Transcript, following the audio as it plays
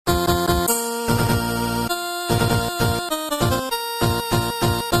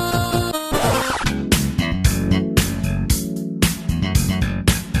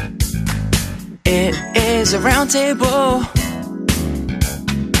is a roundtable.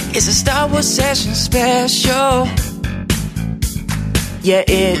 It's a Star Wars session special. Yeah,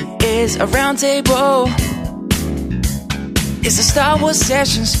 it is a roundtable. It's a Star Wars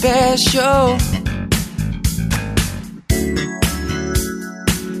session special.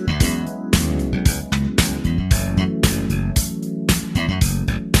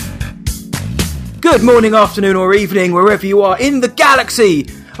 Good morning, afternoon or evening, wherever you are in the galaxy,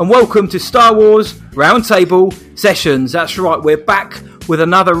 and welcome to Star Wars Roundtable Sessions. That's right, we're back with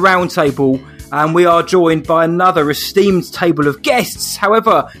another roundtable, and we are joined by another esteemed table of guests.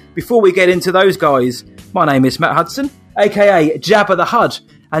 However, before we get into those guys, my name is Matt Hudson, aka Jabba the Hutt,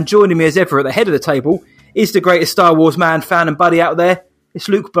 and joining me as ever at the head of the table is the greatest Star Wars man, fan and buddy out there. It's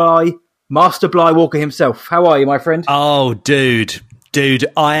Luke Bly, Master Bly Walker himself. How are you, my friend? Oh, dude,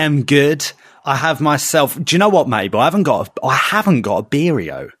 I am good. I have myself. Do you know what, mate? But I haven't got a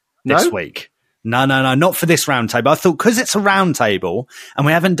Beerio this week. No, not for this round table. I thought because it's a round table and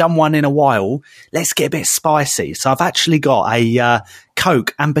we haven't done one in a while, let's get a bit spicy. So I've actually got a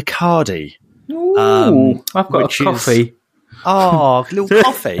Coke and Bacardi. Ooh, I've got a coffee. A little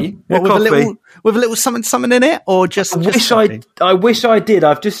coffee. With a little something in it, or just. I wish I did.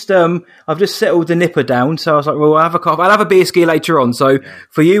 I've just settled the nipper down, so I was like, well, I'll have a coffee. I'll have a beer ski later on. So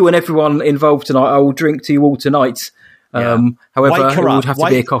for you and everyone involved tonight, I will drink to you all tonight. However, it would have to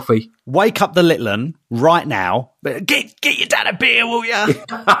be a coffee. Wake up the little one right now. Get your dad a beer, will ya?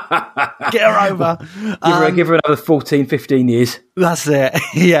 Get her over. Give her another 14, 15 years. That's it.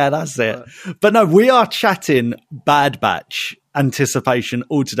 Yeah, that's it. But no, we are chatting Bad Batch anticipation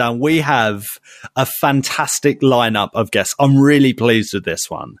all today. We have a fantastic lineup of guests. I'm really pleased with this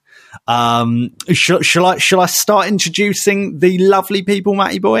one. Shall I start introducing the lovely people,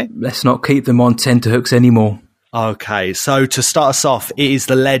 Matty boy? Let's not keep them on tenterhooks anymore. Okay, so to start us off, it is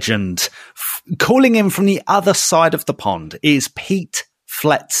the legend. Calling in from the other side of the pond is Pete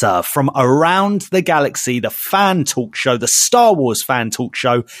Fletzer from Around the Galaxy, the fan talk show, the Star Wars fan talk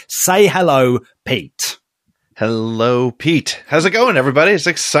show. Say hello, Pete. Hello, Pete. How's it going, everybody? It's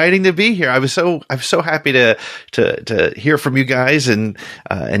exciting to be here. I'm so happy to hear from you guys, and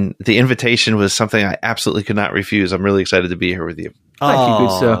the invitation was something I absolutely could not refuse. I'm really excited to be here with you. Thank you,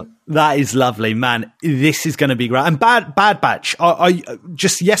 good sir. That is lovely, man. This is going to be great. And Bad Batch, are you,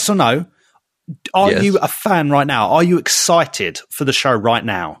 just yes or no? Are you a fan right now? Are you excited for the show right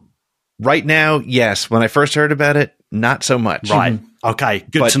now? Right now, yes. When I first heard about it, not so much. Right. Okay.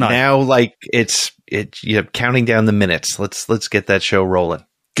 Good to know. But now, it's counting down the minutes. Let's get that show rolling.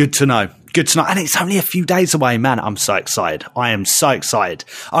 Good to know. And it's only a few days away, man. I'm so excited. I am so excited.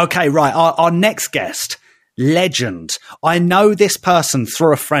 Okay, right. Our next guest. Legend. I know this person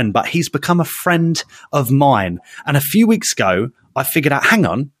through a friend, but he's become a friend of mine. And a few weeks ago, I figured out, hang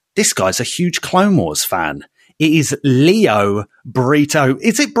on, this guy's a huge Clone Wars fan. It is Leo Burrito.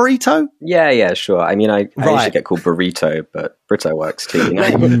 Is it Burrito? Yeah, sure. I mean, I usually get called Burrito, but Burrito works too. You know?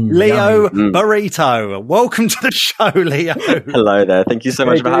 Leo Burrito. Welcome to the show, Leo. Hello there. Thank you so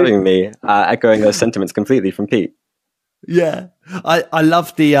much for having me. Echoing those sentiments completely from Pete. Yeah, I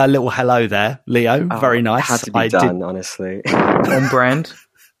love the little hello there, Leo. Very nice. It had to be done, honestly. On brand.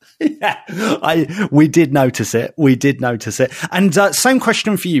 Yeah, we did notice it. And same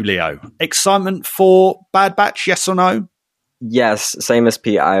question for you, Leo. Excitement for Bad Batch, yes or no? Yes, same as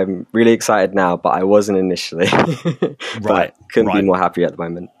Pete. I'm really excited now, but I wasn't initially. Right. Couldn't be more happy at the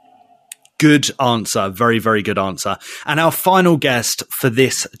moment. Good answer. Very, very good answer. And our final guest for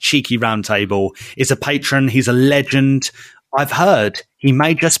this cheeky roundtable is a patron. He's a legend. I've heard he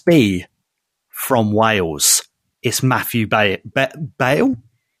may just be from Wales. It's Matthew Bell.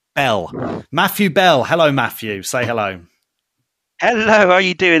 Matthew Bell. Hello, Matthew. Say hello. Hello. How are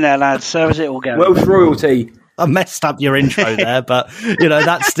you doing there, lads? How's it all going? Welsh royalty. I messed up your intro there, but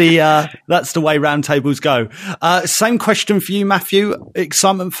that's the way roundtables go. Same question for you, Matthew.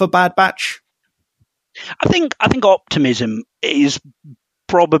 Excitement for Bad Batch? I think optimism is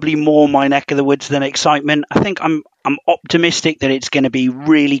probably more my neck of the woods than excitement. I think I'm optimistic that it's going to be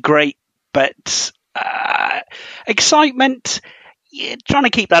really great, but excitement, trying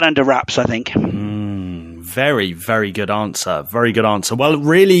to keep that under wraps, I think. Very, very good answer. Very good answer. Well,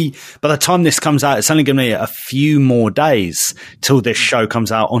 really, by the time this comes out, it's only going to be a few more days till this show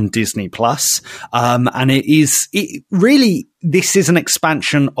comes out on Disney Plus. And this is an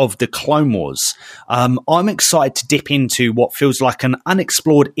expansion of the Clone Wars. I'm excited to dip into what feels like an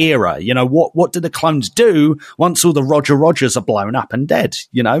unexplored era. What do the clones do once all the Roger Rogers are blown up and dead,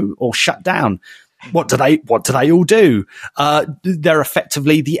 or shut down? What do they all do? They're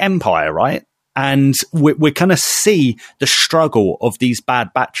effectively the Empire, right? And we're going to see the struggle of these Bad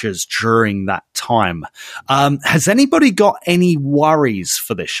Batchers during that time. Has anybody got any worries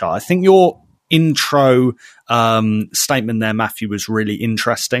for this show? I think your intro statement there, Matthew, was really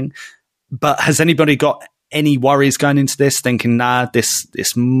interesting. But has anybody got any worries going into this, thinking, nah, this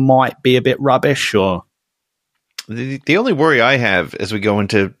might be a bit rubbish? Or the only worry I have as we go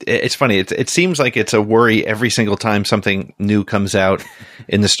into it's funny. It seems like it's a worry every single time something new comes out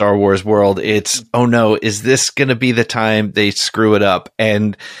in the Star Wars world. It's, oh no, is this going to be the time they screw it up?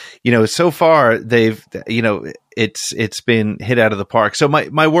 And so far they've it's been hit out of the park. So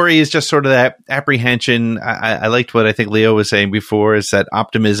my worry is just sort of that apprehension. I liked what I think Leo was saying before, is that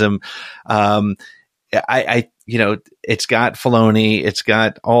optimism. It's got Filoni, it's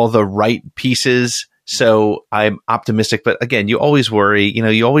got all the right pieces. So I'm optimistic, but again, you always worry,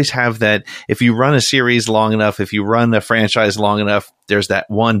 you always have that. If you run a series long enough, if you run a franchise long enough, there's that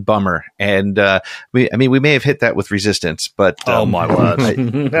one bummer. And, we may have hit that with Resistance, but, oh my word.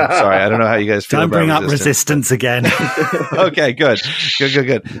 Sorry. I don't know how you guys feel Don't about bring up Resistance again. Okay, good.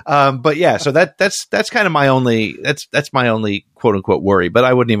 But yeah, so that's kind of my only quote unquote worry, but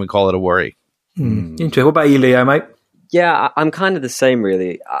I wouldn't even call it a worry. Interesting. What about you, Leo, mate? Yeah, I'm kind of the same,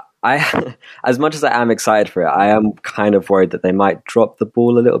 really. I as much as I am excited for it, I am kind of worried that they might drop the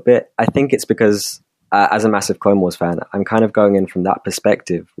ball a little bit. I think it's because, as a massive Clone Wars fan, I'm kind of going in from that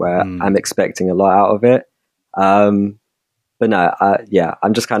perspective where I'm expecting a lot out of it. But no,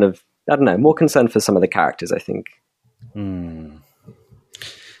 I'm just kind of, I don't know, more concerned for some of the characters, I think.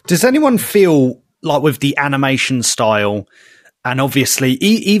 Does anyone feel like with the animation style, and obviously,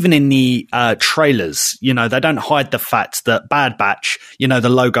 even in the trailers, they don't hide the fact that Bad Batch, the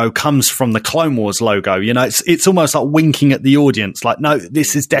logo comes from the Clone Wars logo. It's almost like winking at the audience, like, no,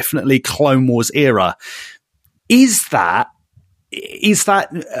 this is definitely Clone Wars era. Is that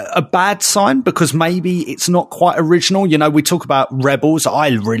a bad sign? Because maybe it's not quite original. We talk about Rebels. I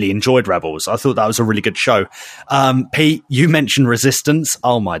really enjoyed Rebels. I thought that was a really good show. Pete, you mentioned Resistance.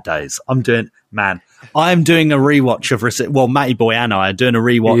 Oh my days. I'm doing a rewatch of Matty Boy and I are doing a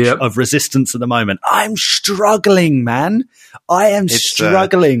rewatch of Resistance at the moment. I'm struggling, man. I am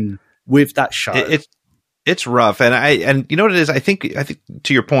struggling with that show. It's rough. And you know what it is? I think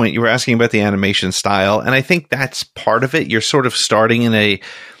to your point, you were asking about the animation style, and I think that's part of it. You're sort of starting in a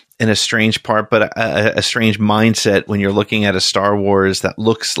strange part, but a strange mindset when you're looking at a Star Wars that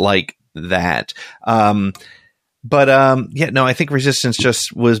looks like that. I think Resistance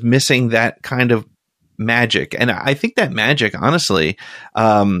just was missing that kind of magic. And I think that magic, honestly,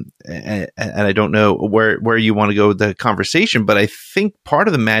 and I don't know where you want to go with the conversation, but I think part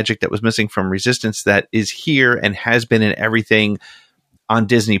of the magic that was missing from Resistance that is here and has been in everything on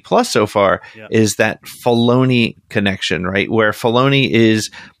Disney Plus so far is that Filoni connection, right? Where Filoni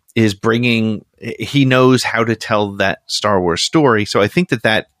is bringing, he knows how to tell that Star Wars story. So I think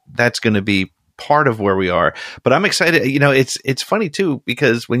that's going to be part of where we are, but I'm excited. It's funny too,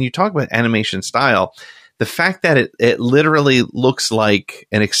 because when you talk about animation style, the fact that it literally looks like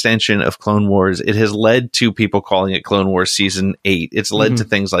an extension of Clone Wars, it has led to people calling it Clone Wars Season 8. It's led to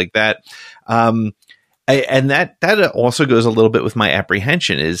things like that. And that also goes a little bit with my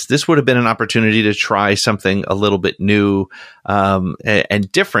apprehension, is this would have been an opportunity to try something a little bit new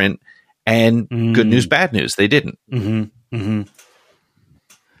and different, and good news, bad news, they didn't.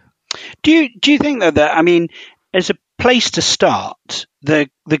 Do you think that as a place to start, the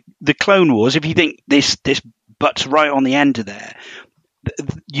Clone Wars, if you think this butts right on the end of there,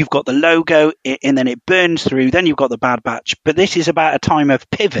 you've got the logo and then it burns through, then you've got the Bad Batch, but this is about a time of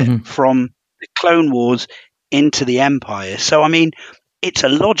pivot from the Clone Wars into the Empire. So, it's a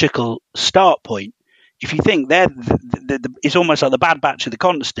logical start point. If you think it's almost like the Bad Batch of the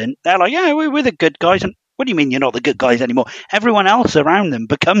Constant, they're like, yeah, we're the good guys. And what do you mean you're not the good guys anymore? Everyone else around them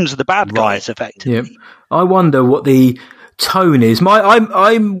becomes the bad guys, effectively. Yeah. I wonder what the tone is.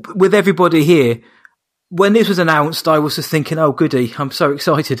 I'm with everybody here. When this was announced, I was just thinking, oh, goody, I'm so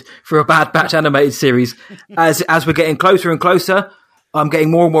excited for a Bad Batch animated series. As we're getting closer and closer, I'm getting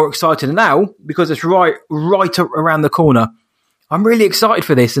more and more excited. And now, because it's right around the corner, I'm really excited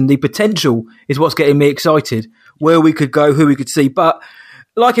for this, and the potential is what's getting me excited, where we could go, who we could see. But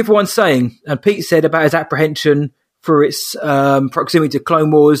like everyone's saying, and Pete said about his apprehension for its proximity to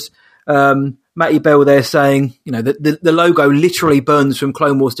Clone Wars, Matty Bell there saying, the logo literally burns from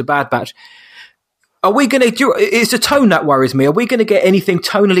Clone Wars to Bad Batch. Are we going to? It's the tone that worries me. Are we going to get anything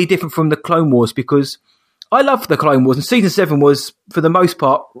tonally different from the Clone Wars? Because I love the Clone Wars, and Season 7 was, for the most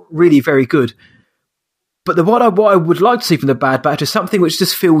part, really very good. But what I would like to see from the Bad Batch is something which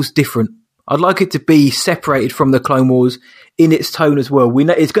just feels different. I'd like it to be separated from the Clone Wars in its tone as well. We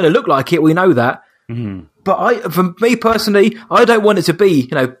know it's going to look like it. We know that. Mm-hmm. But for me personally, I don't want it to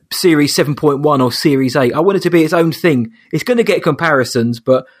be, Series 7.1 or Series 8. I want it to be its own thing. It's going to get comparisons,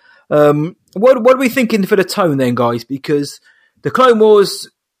 but what are we thinking for the tone then, guys? Because the Clone Wars,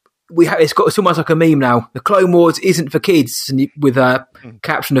 it's almost like a meme now. The Clone Wars isn't for kids, with a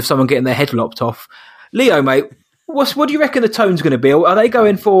caption of someone getting their head lopped off. Leo, mate, what do you reckon the tone's going to be? Are they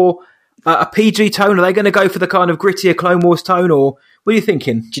going for a PG tone? Are they going to go for the kind of grittier Clone Wars tone, or what are you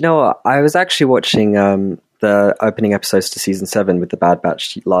thinking? Do you know what? I was actually watching the opening episodes to Season 7 with the Bad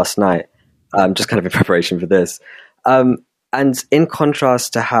Batch last night, just kind of in preparation for this. And in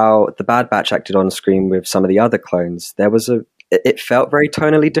contrast to how the Bad Batch acted on screen with some of the other clones, it felt very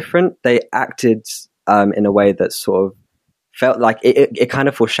tonally different. They acted in a way that sort of felt like it kind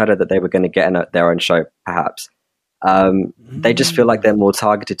of foreshadowed that they were going to get their own show, perhaps. They just feel like they're more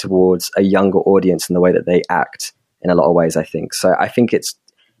targeted towards a younger audience in the way that they act in a lot of ways, I think. So I think it's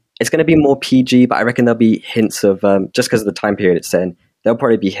going to be more PG, but I reckon there'll be hints of, just because of the time period it's set in, there'll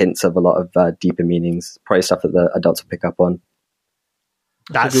probably be hints of a lot of deeper meanings, probably stuff that the adults will pick up on.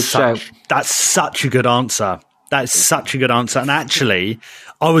 That's such a good answer. That's such a good answer. And actually,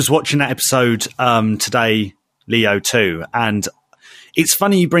 I was watching that episode today, Leo, too, and it's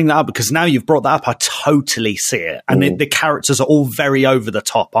funny you bring that up because now you've brought that up, I totally see it. And the characters are all very over the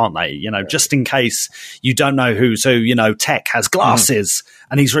top, aren't they? Just in case you don't know who. So, Tech has glasses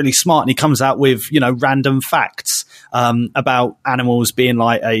and he's really smart and he comes out with, random facts about animals being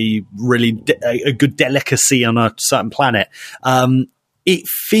like a really a good delicacy on a certain planet. It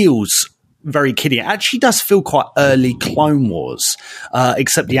feels very kiddie. It actually does feel quite early Clone Wars,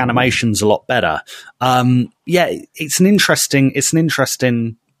 except the animation's a lot better. It's an interesting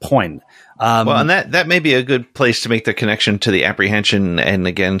point. Well, and that may be a good place to make the connection to the apprehension. And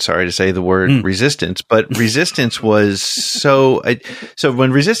again, sorry to say the word resistance, but resistance was so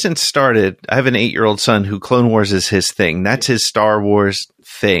when Resistance started, I have an 8-year-old son who Clone Wars is his thing. That's his Star Wars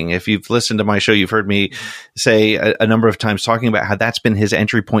thing. If you've listened to my show, you've heard me say a number of times talking about how that's been his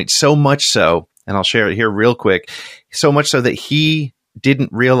entry point, so much so, and I'll share it here real quick, so much so that he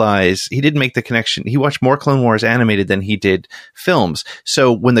didn't make the connection. He watched more Clone Wars animated than he did films.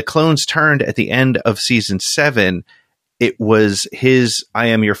 So when the clones turned at the end of season 7, it was his "I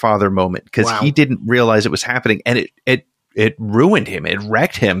am your father" moment, because he didn't realize it was happening, and it ruined him. It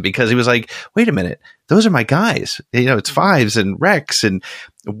wrecked him, because he was like, wait a minute, those are my guys. It's Fives and Rex, and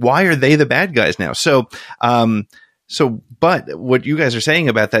why are they the bad guys now? But what you guys are saying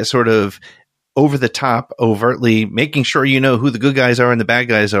about that sort of over the top, overtly making sure you know who the good guys are and the bad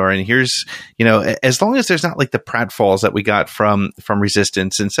guys are, and here's as long as there's not like the pratfalls that we got from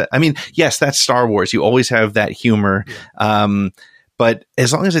Resistance, and yes, that's Star Wars. You always have that humor. But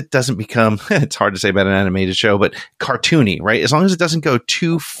as long as it doesn't become, it's hard to say about an animated show, but cartoony, right? As long as it doesn't go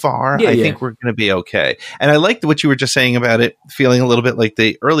too far, I think we're going to be okay. And I liked what you were just saying about it feeling a little bit like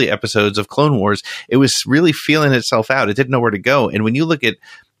the early episodes of Clone Wars. It was really feeling itself out. It didn't know where to go. And when you look at,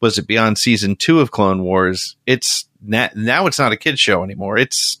 was it beyond season 2 of Clone Wars, now it's not a kid's show anymore.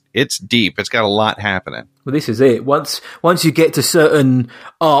 It's deep. It's got a lot happening. Well, this is it. Once you get to certain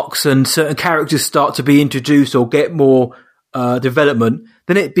arcs and certain characters start to be introduced or get more development,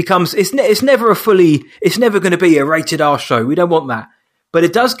 then it becomes it's never going to be a rated R show. We don't want that, but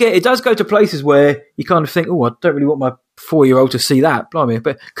it does go to places where you kind of think, oh, I don't really want my 4-year-old to see that. Blimey,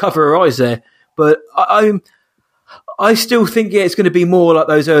 but cover her eyes there. But I still think it's going to be more like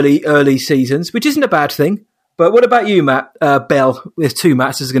those early seasons, which isn't a bad thing. But what about you, Matt Bell? There's 2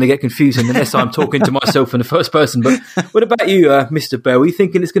 Matts. This is going to get confusing unless I'm talking to myself in the first person. But what about you, Mr. Bell? Are you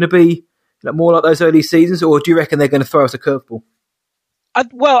thinking it's going to be more like those early seasons, or do you reckon they're going to throw us a curveball?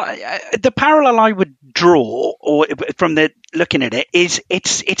 The parallel I would draw, or from looking at it, is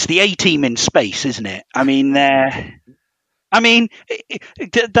it's the A-Team in space, isn't it? That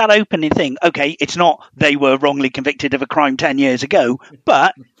opening thing. Okay, it's not they were wrongly convicted of a crime 10 years ago,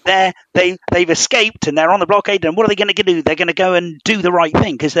 but they've escaped and they're on the blockade. And what are they going to do? They're going to go and do the right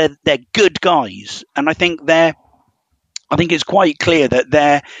thing because they're good guys, and I think it's quite clear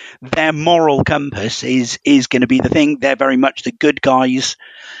that their moral compass is going to be the thing. They're very much the good guys.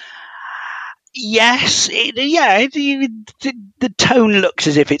 Yes, the tone looks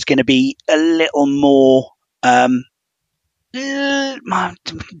as if it's going to be a little more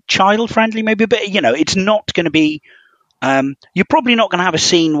child friendly, maybe, but it's not going to be. You're probably not going to have a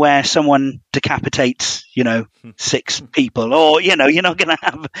scene where someone decapitates, 6 people, or you're not going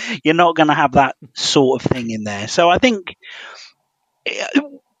to have that sort of thing in there. So I think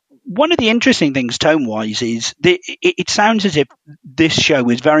one of the interesting things tone-wise is that it sounds as if this show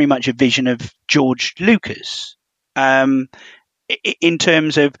is very much a vision of George Lucas in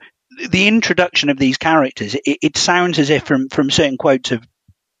terms of the introduction of these characters. It sounds as if from certain quotes of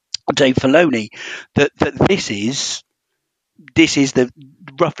Dave Filoni that this is the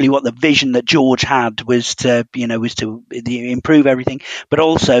roughly what the vision that George had was to improve everything, but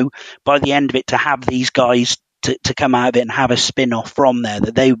also by the end of it to have these guys to come out of it and have a spin-off from there,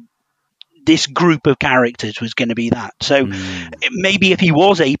 that this group of characters was going to be that. So maybe if he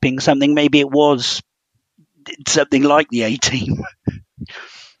was aping something, maybe it was something like the A-Team.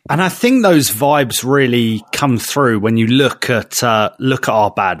 And I think those vibes really come through when you look at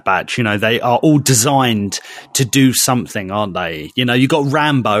our Bad Batch. You know, they are all designed to do something, aren't they? You know, you got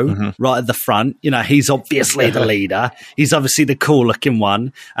Rambo right at the front. You know, he's obviously the leader. He's obviously the cool looking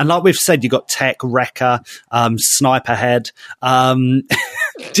one. And like we've said, you got Tech, Wrecker, Sniper Head. I'm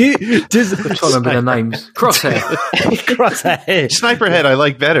trying to remember their names. Crosshair. Sniper Head I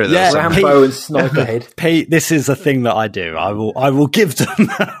like better though. Yeah, Rambo and Sniper Head. Pete, this is a thing that I do. I will give them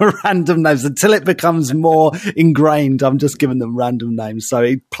random names until it becomes more ingrained. I'm just giving them random names,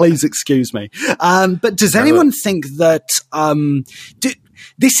 so please excuse me. But does anyone think that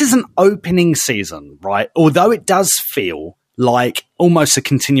this is an opening season, right? Although it does feel like almost a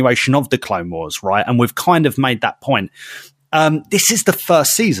continuation of the Clone Wars, right? And we've kind of made that point. This is the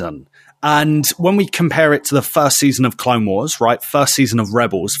first season. And when we compare it to the first season of Clone Wars, right? First season of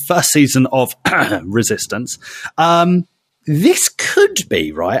Rebels, first season of Resistance, this could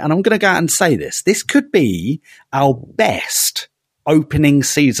be, right? And I'm going to go out and say this could be our best opening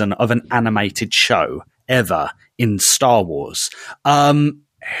season of an animated show ever in Star Wars.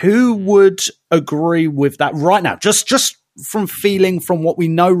 Who would agree with that right now? Just from feeling from what we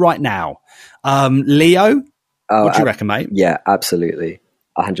know right now. Leo, what do you reckon, mate? Yeah, absolutely.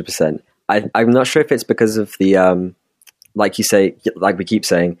 100%. I'm not sure if it's because of the, like you say, like we keep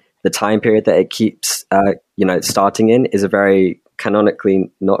saying, the time period that it keeps, starting in is a very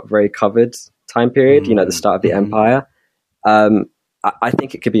canonically not very covered time period. You know, the start of the Empire. I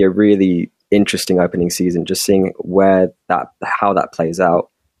think it could be a really interesting opening season. Just seeing how that plays out.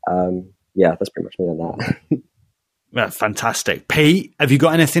 Yeah, that's pretty much me on that. Yeah, fantastic. Pete, have you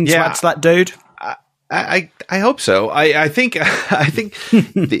got anything to add to that, dude? I hope so. I think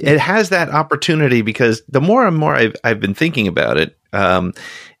it has that opportunity because the more and more I've been thinking about it,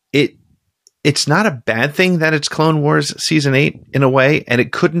 it's not a bad thing that it's Clone Wars Season 8 in a way, and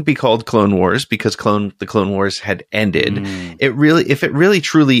it couldn't be called Clone Wars because the Clone Wars had ended. If it really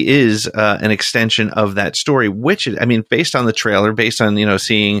truly is an extension of that story, which I mean, based on the trailer, based on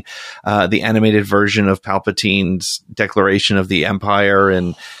seeing the animated version of Palpatine's declaration of the Empire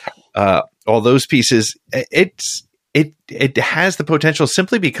and all those pieces, it has the potential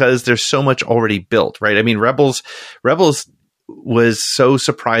simply because there's so much already built, right? I mean, Rebels was so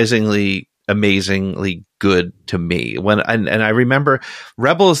surprisingly amazingly good to me and I remember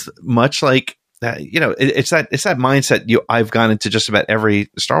Rebels, much like it's that mindset I've gone into just about every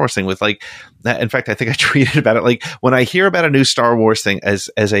Star Wars thing with, like that. In fact, I think I tweeted about it. Like when I hear about a new Star Wars thing as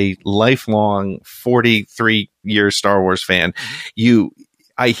a lifelong 43-year Star Wars fan,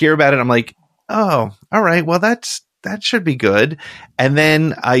 I hear about it. I'm like, oh, all right. Well, that should be good. And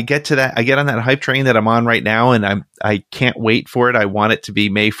then I get on that hype train that I'm on right now, and I can't wait for it. I want it to be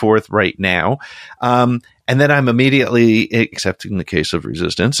May 4th right now. And then I'm immediately, except in the case of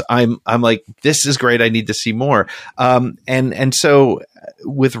Resistance, I'm like, this is great. I need to see more. And so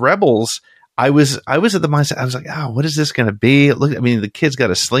with Rebels, I was at the mindset. I was like, oh, what is this going to be? Look, I mean, the kid's got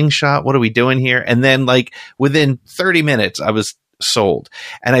a slingshot. What are we doing here? And then like within 30 minutes, I was sold.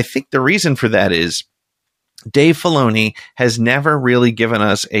 And I think the reason for that is Dave Filoni has never really given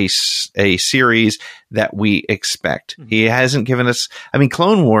us a series that we expect. He hasn't given us, I mean,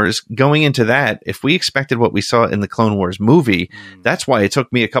 Clone Wars, going into that, if we expected what we saw in the Clone Wars movie, that's why it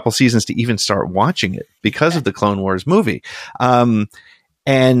took me a couple seasons to even start watching it, because of the Clone Wars movie.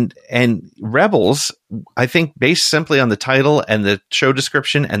 And Rebels, I think, based simply on the title and the show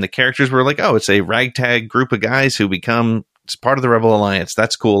description and the characters, were like, oh, it's a ragtag group of guys who become part of the Rebel Alliance.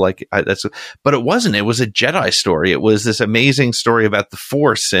 That's cool. But it wasn't. It was a Jedi story. It was this amazing story about the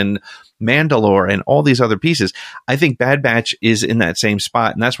Force and Mandalore and all these other pieces. I think Bad Batch is in that same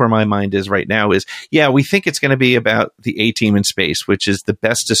spot, and that's where my mind is right now. Is we think it's going to be about the A-Team in space, which is the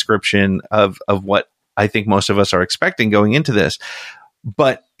best description of what I think most of us are expecting going into this.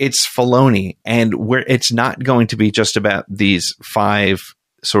 But it's Filoni, and it's not going to be just about these 5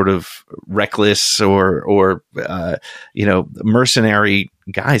 sort of reckless or mercenary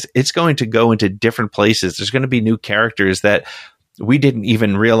guys. It's going to go into different places. There's going to be new characters that we didn't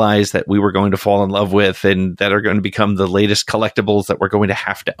even realize that we were going to fall in love with, and that are going to become the latest collectibles that we're going to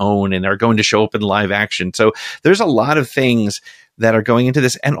have to own and are going to show up in live action. So there's a lot of things that are going into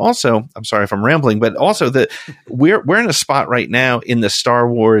this. And also, I'm sorry if I'm rambling, but also we're in a spot right now in the Star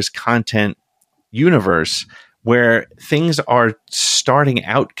Wars content universe where things are starting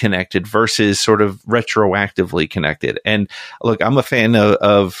out connected versus sort of retroactively connected. And look, I'm a fan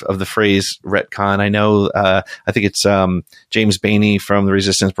of the phrase retcon. I know, I think it's James Bainey from the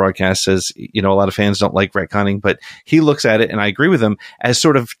Resistance broadcast says, a lot of fans don't like retconning, but he looks at it, and I agree with him, as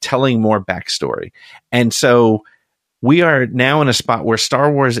sort of telling more backstory. And so we are now in a spot where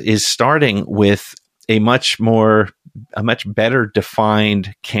Star Wars is starting with a much better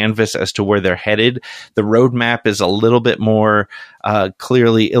defined canvas as to where they're headed. The roadmap is a little bit more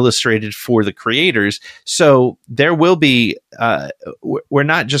clearly illustrated for the creators. So there will be, we're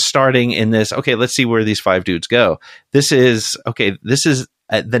not just starting in this, okay, let's see where these 5 dudes go. This is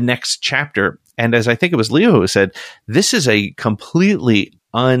the next chapter. And as I think it was Leo who said, this is a completely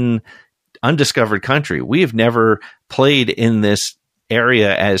undiscovered country. We have never played in this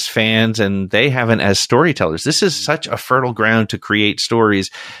area as fans, and they haven't as storytellers. This is such a fertile ground to create stories.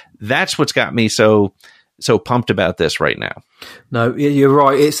 That's what's got me so pumped about this right now. No, you're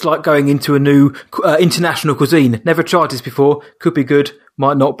right. It's like going into a new international cuisine. Never tried this before. Could be good,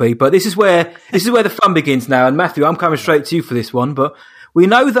 might not be. But this is where the fun begins now. And Matthew, I'm coming straight to you for this one. But we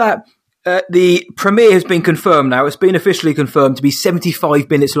know that the premiere has been confirmed now. It's been officially confirmed to be 75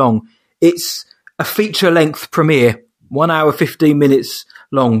 minutes long. It's a feature-length premiere. 1 hour, 15 minutes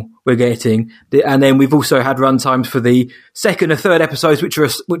long we're getting. And then we've also had runtimes for the second and third episodes, which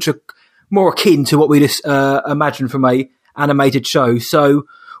are more akin to what we just imagine from a animated show. So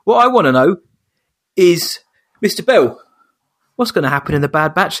what I want to know is, Mr. Bell, what's going to happen in The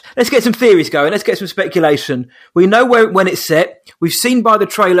Bad Batch? Let's get some theories going. Let's get some speculation. We know when it's set. We've seen by the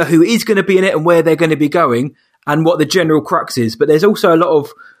trailer who is going to be in it and where they're going to be going and what the general crux is. But there's also a lot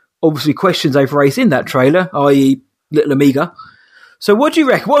of, obviously, questions they've raised in that trailer, i.e., Little Amiga. So what do you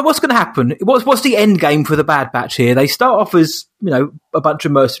reckon? What's going to happen? What's the end game for the Bad Batch here? They start off as, a bunch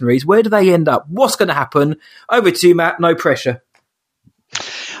of mercenaries. Where do they end up? What's going to happen? Over to you, Matt. No pressure.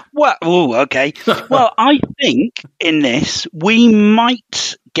 Well, okay. Well, I think in this, we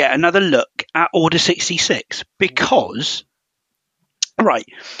might get another look at Order 66 because, right,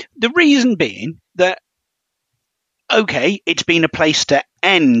 the reason being that, okay, it's been a place to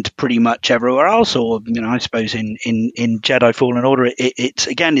end pretty much everywhere else, or I suppose in Jedi Fallen Order, it's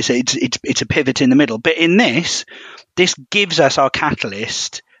a pivot in the middle. But in this gives us our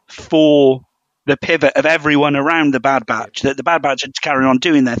catalyst for the pivot of everyone around the Bad Batch. That the Bad Batch are carrying on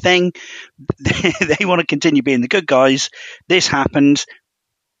doing their thing. They want to continue being the good guys. This happens.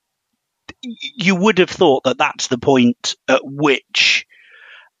 You would have thought that that's the point at which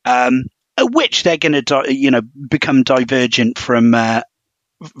they're going to, become divergent from the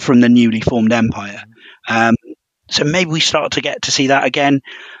newly formed Empire. So maybe we start to get to see that again.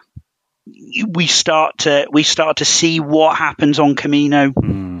 We start to see what happens on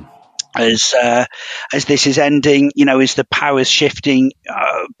Kamino as this is ending. As the powers shifting,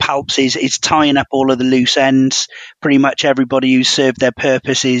 Palps is tying up all of the loose ends. Pretty much everybody who served their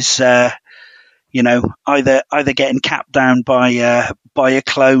purpose is. Either getting capped down by a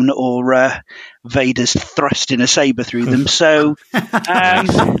clone or Vader's thrusting a saber through them. So,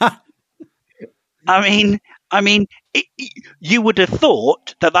 you would have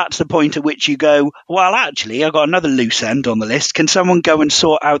thought that that's the point at which you go, well, actually, I've got another loose end on the list. Can someone go and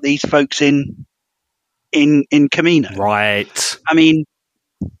sort out these folks in Kamino? Right. I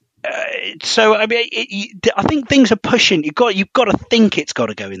think things are pushing. You've got to think it's got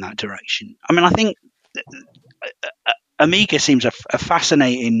to go in that direction. I think Amiga seems a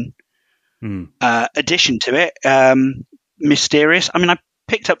fascinating addition to it. Mysterious. I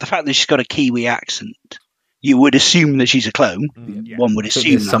picked up the fact that she's got a Kiwi accent. You would assume that she's a clone. Yeah. One would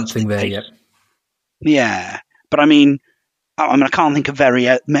assume there's something there. Yeah. Yeah, but I can't think of very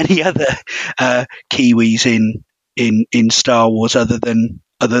many other Kiwis in Star Wars other than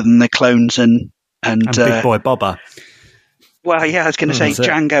the clones and Big Boy Bobber. Well, yeah, I was going to say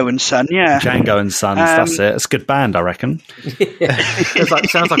Django and Son. Yeah, Django and Sons. That's it. It's a good band, I reckon.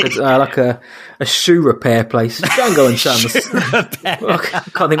 Sounds like a shoe repair place. Django and Sons. I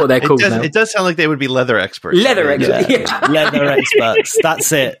can't think what they're called now. It does sound like they would be leather experts. Leather experts. Yeah. Leather experts.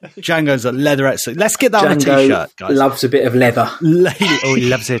 That's it. Django's a leather expert. Let's get that on a t-shirt, guys. Loves a bit of leather. Oh, he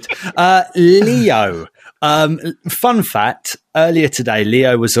loves it. Leo. Fun fact, earlier today,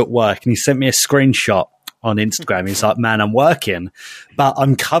 Leo was at work and he sent me a screenshot on Instagram. He's like, man, I'm working, but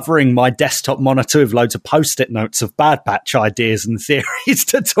I'm covering my desktop monitor with loads of Post-it notes of Bad Batch ideas and theories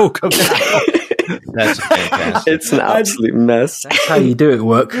to talk about. That's fantastic. It's an absolute mess. That's how you do it at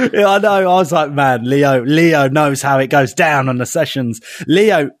work. Yeah, I know. I was like, man, Leo knows how it goes down on the sessions.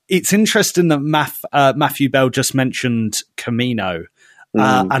 Leo, it's interesting that Matthew Bell just mentioned Camino.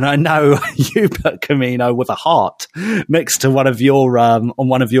 And I know you put Camino with a heart next to one of your on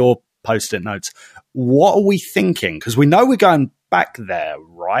one of your Post-it notes. What are we thinking? Because we know we're going back there,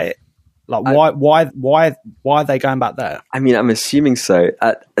 right? Like, why are they going back there? I mean, I'm assuming so.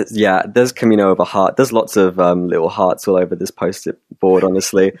 Yeah, there's Camino of a heart. There's lots of little hearts all over this Post-it board,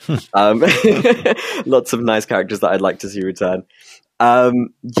 honestly. Lots of nice characters that I'd like to see return.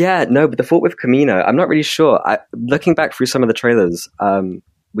 Yeah, no, but the thought with Camino, I'm not really sure. Looking back through some of the trailers,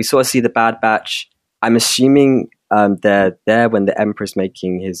 we sort of see the Bad Batch. I'm assuming they're there when the Emperor's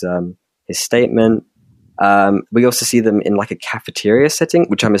making his statement. We also see them in like a cafeteria setting,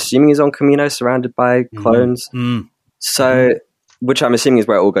 which I'm assuming is on Camino, surrounded by clones. So, which I'm assuming is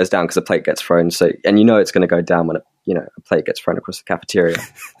where it all goes down because a plate gets thrown. So, and you know it's going to go down when a plate gets thrown across the cafeteria,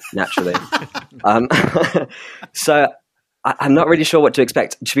 naturally. So, I'm not really sure what to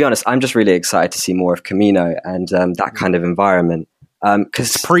expect. To be honest, I'm just really excited to see more of Camino and that kind of environment.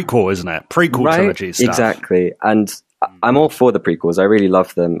 Because it's prequel, isn't it? Prequel trilogy stuff. Exactly. And I'm all for the prequels. I really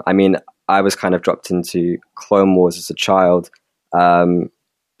love them. I mean, I was kind of dropped into Clone Wars as a child,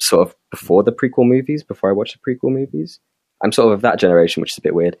 sort of before the prequel movies, before I watched the prequel movies. I'm sort of that generation, which is a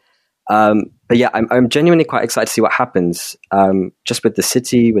bit weird. But yeah, I'm genuinely quite excited to see what happens. Just with the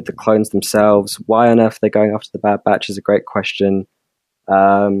city, with the clones themselves. Why on earth they're going after the Bad Batch is a great question.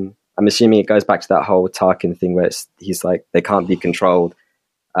 I'm assuming it goes back to that whole Tarkin thing where he's like, they can't be controlled.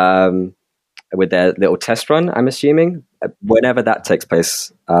 With their little test run, I'm assuming. Whenever that takes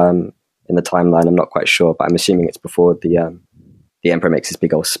place in the timeline, I'm not quite sure, but I'm assuming it's before the Emperor makes his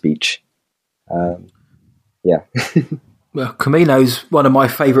big old speech. Yeah. Well, Camino's one of my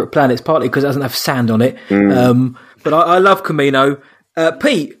favourite planets, partly because it doesn't have sand on it. But I love Camino.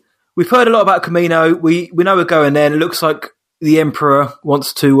 Pete, we've heard a lot about Camino. We know we're going there, and it looks like the Emperor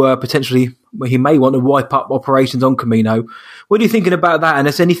wants to potentially, well, he may want to wipe up operations on Camino. What are you thinking about that? And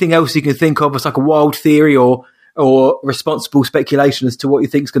is there anything else you can think of as like a wild theory or responsible speculation as to what you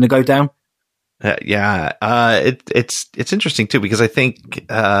think is going to go down? It's interesting too, because I think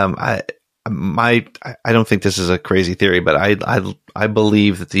I don't think this is a crazy theory, but I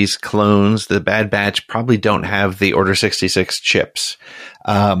believe that these clones, the Bad Batch, probably don't have the Order 66 chips,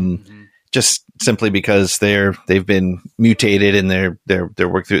 just simply because they've been mutated and they're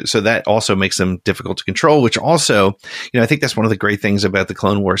worked through. So that also makes them difficult to control. Which also, I think that's one of the great things about the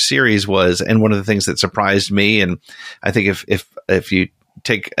Clone Wars series was, and one of the things that surprised me. And I think if you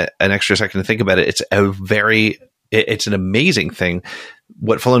take an extra second to think about it, it's an amazing thing.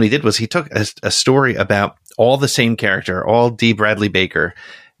 What Filoni did was he took a story about all the same character, all D. Bradley Baker,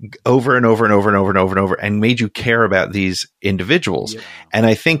 over and over and over and over and over and over, and made you care about these individuals. Yeah. And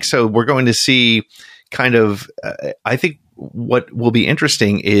I think so we're going to see kind of, I think what will be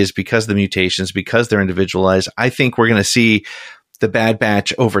interesting is because the mutations, because they're individualized, I think we're going to see the Bad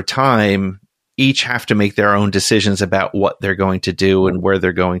Batch over time each have to make their own decisions about what they're going to do and where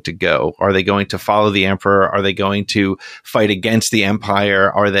they're going to go. Are they going to follow the Emperor? Are they going to fight against the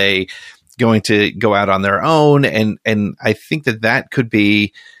Empire? Are they going to go out on their own? And I think that could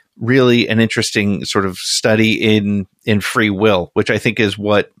be really an interesting sort of study in free will, which I think is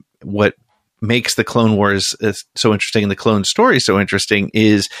what makes the Clone Wars so interesting and the clone story so interesting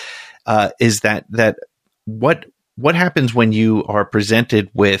is that what happens when you are presented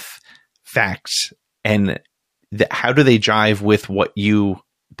with facts and how do they jive with what you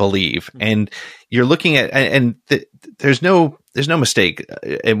believe? And you're looking at, there's no mistake.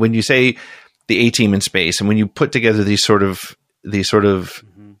 And when you say the A-Team in space, and when you put together these sort of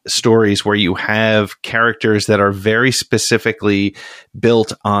stories where you have characters that are very specifically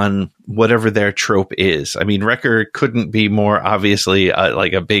built on whatever their trope is. I mean, Wrecker couldn't be more obviously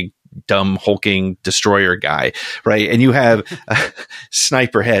like a big, dumb, hulking destroyer guy, right? And you have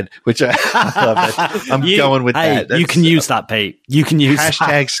Sniper Head, which I love it. I'm going with that. You can use that, Pete. You can use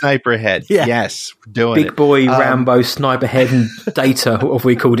hashtag Sniper Head. Yeah. Yes, we're doing Big it. Boy, Rambo, Sniper Head, and Data, what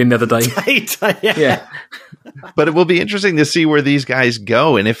we called him the other day. Data, yeah. But it will be interesting to see where these guys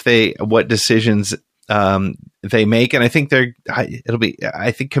go and what decisions they make. And I think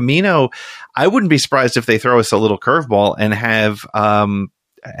I think Camino, I wouldn't be surprised if they throw us a little curveball and have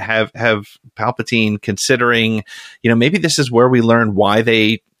Palpatine considering, maybe this is where we learn why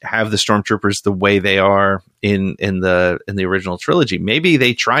they have the stormtroopers the way they are in the original trilogy. Maybe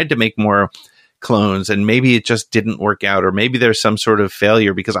they tried to make more clones, and maybe it just didn't work out, or maybe there's some sort of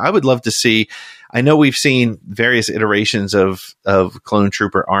failure, because I would love to see, I know we've seen various iterations of clone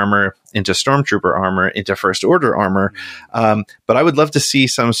trooper armor into stormtrooper armor into First Order armor, but I would love to see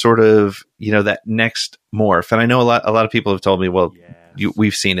some sort of, that next morph. And I know a lot of people have told me, well,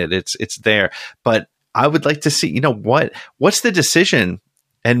 we've seen it, it's there, but I would like to see, what's the decision.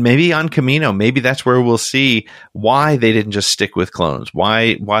 And maybe on Kamino, maybe that's where we'll see why they didn't just stick with clones,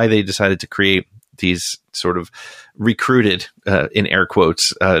 why they decided to create these sort of recruited, in air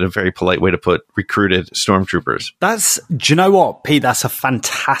quotes, a very polite way to put recruited stormtroopers. Do you know what, Pete? That's a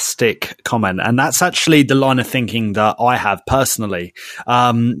fantastic comment. And that's actually the line of thinking that I have personally,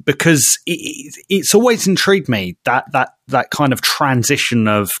 because it's always intrigued me, that kind of transition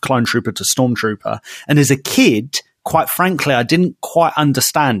of clone trooper to stormtrooper. And as a kid, quite frankly, I didn't quite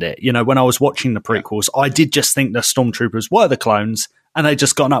understand it. When I was watching the prequels, I did just think the stormtroopers were the clones and they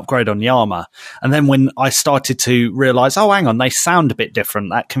just got an upgrade on the armor. And then when I started to realize, oh, hang on, they sound a bit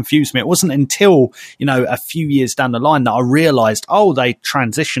different, that confused me. It wasn't until, a few years down the line that I realized, oh, they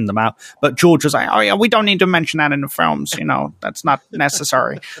transitioned them out. But George was like, oh, yeah, we don't need to mention that in the films. That's not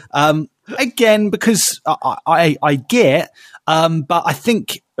necessary. Again, because I get, but I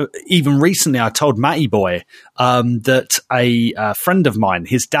think even recently I told Matty Boy that a friend of mine,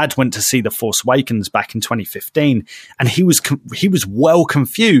 his dad went to see The Force Awakens back in 2015, and he was well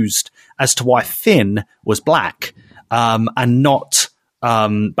confused as to why Finn was black and not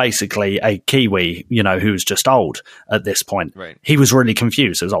basically a Kiwi, who was just old at this point. Right. He was really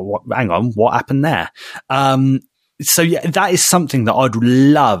confused. It was like, hang on, what happened there? So yeah, that is something that I'd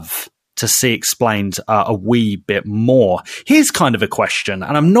love to see explained a wee bit more. Here's kind of a question,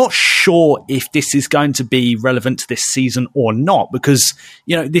 and I'm not sure if this is going to be relevant to this season or not, because,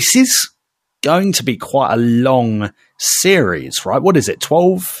 this is going to be quite a long series, right? What is it,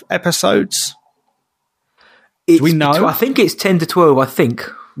 12 episodes? Do we know? I think it's 10 to 12, I think.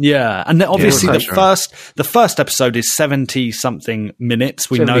 Yeah, and obviously the first episode is 70-something minutes.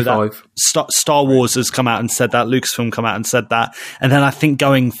 We 75. Know that Star Wars has come out and said that, Lucasfilm come out and said that, and then I think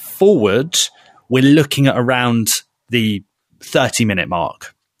going forward, we're looking at around the 30-minute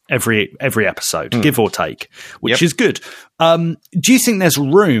mark every episode, give or take, which is good. Do you think there's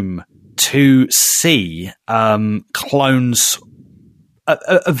room to see clones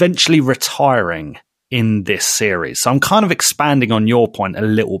eventually retiring in this series? So I'm kind of expanding on your point a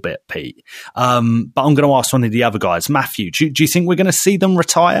little bit, Pete. But I'm going to ask one of the other guys. Matthew, do you think we're going to see them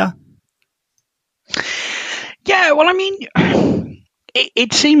retire? Yeah, well, I mean,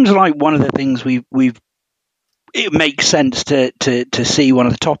 it seems like one of the things it makes sense to see, one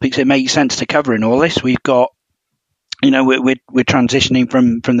of the topics it makes sense to cover in all this. We've got, we're transitioning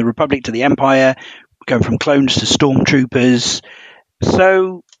from the Republic to the Empire, going from clones to stormtroopers.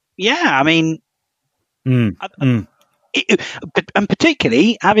 So, yeah, I mean, and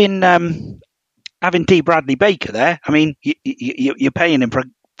particularly having D. Bradley Baker there, I mean, you're paying him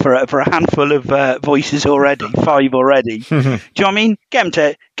for a handful of voices already, 5 already. Do you know what I mean? Get him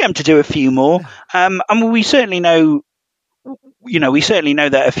to do a few more. And we certainly know,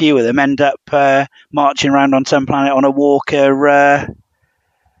 that a few of them end up marching around on some planet on a walker,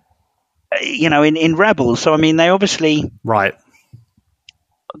 in Rebels. So I mean, they obviously right.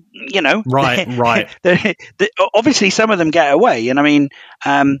 Right. Obviously, some of them get away, and I mean,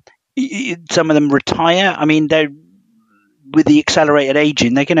 some of them retire. I mean, they're with the accelerated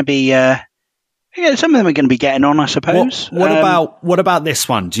aging, they're going to be. Some of them are going to be getting on, I suppose. What about this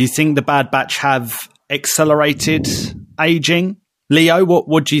one? Do you think the Bad Batch have accelerated aging? Leo,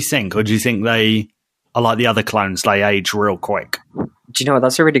 what do you think, or do you think they are like the other clones? They age real quick. Do you know what?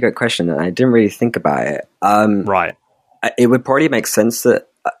 That's a really good question, and I didn't really think about it. Right. It would probably make sense that.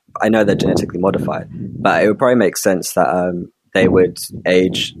 I know they're genetically modified, but it would probably make sense that they would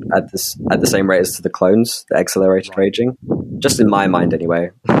age at the same rate as the clones, the accelerated aging. Just in my mind,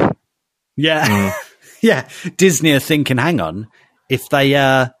 anyway. Yeah, yeah. Disney are thinking, hang on, if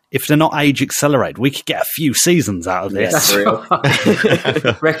they're not age accelerated, we could get a few seasons out of this. That's real.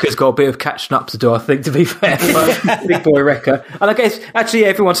 Wrecker's got a bit of catching up to do, I think, to be fair. Big boy Wrecker. And I guess, actually,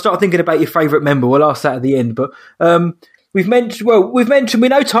 everyone start thinking about your favourite member. We'll ask that at the end, but. We've mentioned we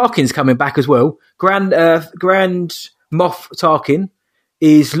know Tarkin's coming back as well. Grand Moff Tarkin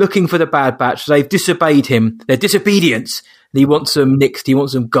is looking for the Bad Batch. They've disobeyed him. They're disobedience. And he wants them nixed. He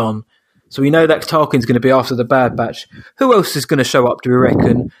wants them gone. So we know that Tarkin's going to be after the Bad Batch. Who else is going to show up, do we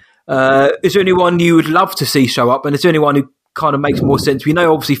reckon? Is there anyone you would love to see show up? And is there anyone who kind of makes more sense? We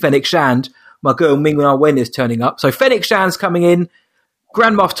know, obviously, Fennec Shand, my girl Ming-Na Wen, is turning up. So Fennec Shand's coming in.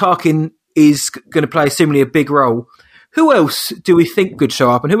 Grand Moff Tarkin is going to play similarly a big role. Who else do we think could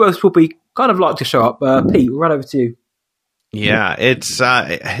show up, and who else will be kind of like to show up. Pete, we'll run over to you. Yeah,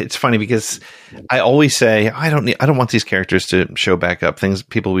 it's funny because I always say I don't want these characters to show back up,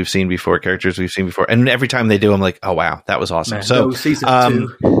 people we've seen before, characters we've seen before, and every time they do, I'm like, oh wow, that was awesome. Man, so season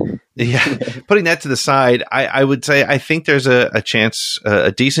 2. Yeah, putting that to the side, I would say I think there's a chance,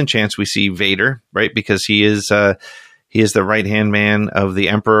 a decent chance we see Vader, right? Because he is the right hand man of the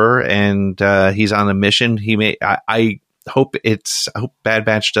Emperor, and he's on a mission. I hope Bad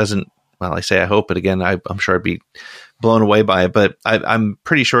Batch doesn't. Well, I say I hope, but again, I'm sure I'd be blown away by it. But I'm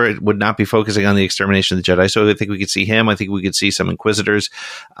pretty sure it would not be focusing on the extermination of the Jedi. So I think we could see him. I think we could see some Inquisitors,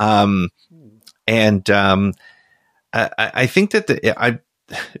 I think that it'd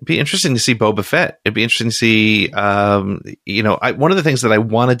be interesting to see Boba Fett. It'd be interesting to see, one of the things that I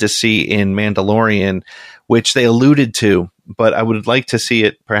wanted to see in Mandalorian, which they alluded to, but I would like to see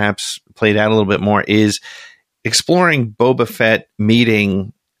it perhaps played out a little bit more, is exploring Boba Fett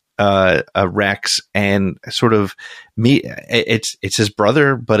meeting Rex and sort of it's his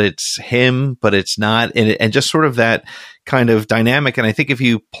brother, but it's him, but it's not, and just sort of that kind of dynamic. And I think if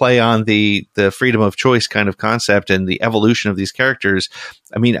you play on the freedom of choice kind of concept and the evolution of these characters,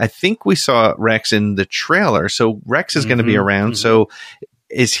 I mean, I think we saw Rex in the trailer, so Rex is going to be around. So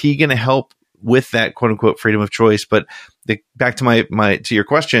is he going to help with that quote unquote freedom of choice? But back to to your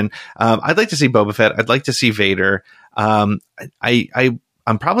question, I'd like to see Boba Fett. I'd like to see Vader.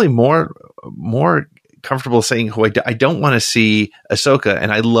 I'm probably more comfortable saying who I don't want to see Ahsoka,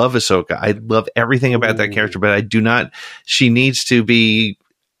 and I love Ahsoka. I love everything about that character, but I do not. She needs to be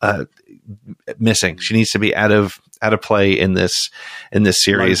missing. She needs to be out of play in this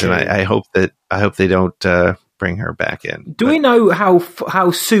series, and I hope they don't bring her back in. Do we know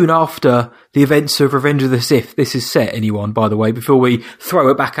how soon after the events of Revenge of the Sith this is set, anyone, by the way, before we throw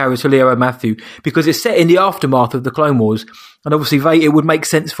it back over to Leo and Matthew? Because it's set in the aftermath of the Clone Wars, and obviously it would make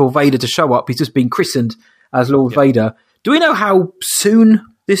sense for Vader to show up. He's just been christened as Lord Vader. Do we know how soon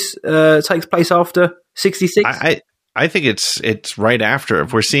this takes place after 66? I think it's right after.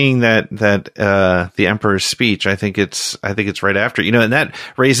 If we're seeing that the Emperor's speech, I think it's right after. And that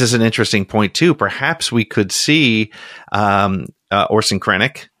raises an interesting point too. Perhaps we could see Orson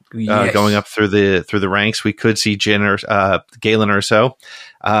Krennic going up through the ranks. We could see Galen Erso.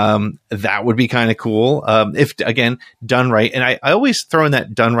 That would be kind of cool if, again, done right. And I always throw in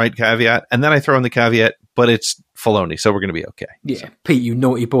that done right caveat, and then I throw in the caveat, but it's Filoni, so we're going to be okay. Yeah, so. Pete, you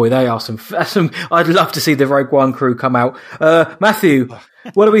naughty boy. They are some. I'd love to see the Rogue One crew come out. Matthew,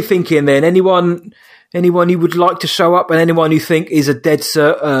 what are we thinking then? Anyone you would like to show up, and anyone you think is a dead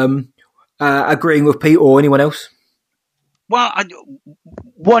cert agreeing with Pete, or anyone else? Well,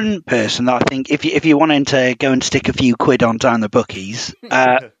 one person that I think, if you wanted to go and stick a few quid on down the bookies,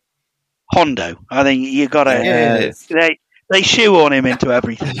 Hondo. I think you got to. They shoehorn him into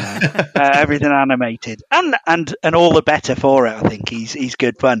everything, everything animated, and all the better for it. I think he's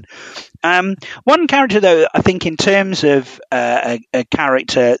good fun. One character, though, I think in terms of a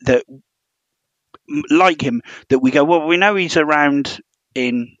character that, like him, that we go, well, we know he's around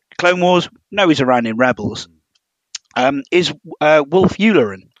in Clone Wars, know he's around in Rebels, is Wolf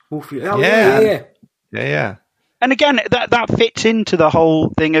Ularen. Yeah. And again, that fits into the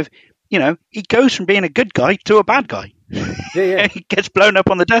whole thing of, he goes from being a good guy to a bad guy. Yeah. He gets blown up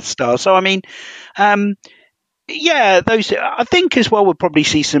on the Death Star. So, I mean, those, I think as well, we'll probably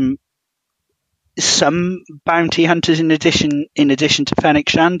see some bounty hunters in addition to Fennec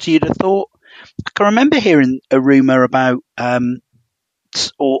Shand, you'd have thought. I can remember hearing a rumour about,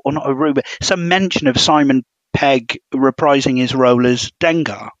 or not a rumour, some mention of Simon Pegg reprising his role as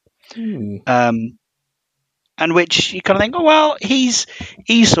Dengar. And which you kind of think, oh, well, he's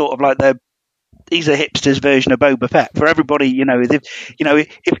sort of like he's a hipster's version of Boba Fett for everybody.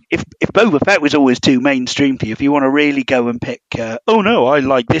 If Boba Fett was always too mainstream for you, if you want to really go and pick, oh no, I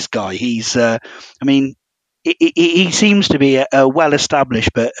like this guy. He's, he seems to be a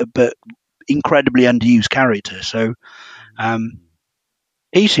well-established but incredibly underused character. So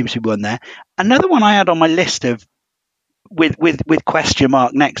he seems to be one there. Another one I had on my list of with question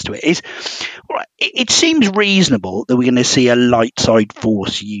mark next to it is, it seems reasonable that we're going to see a light side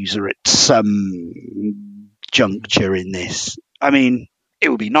force user at some juncture in this. I mean, it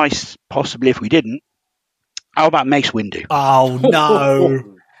would be nice possibly if we didn't. How about Mace Windu? Oh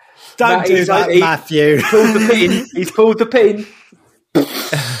no. Don't do that, Matthew. He's pulled the pin.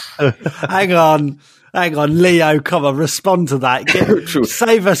 Hang on, Leo, come on, respond to that.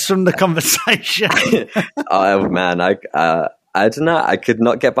 Save us from the conversation. Oh man, I don't know. I could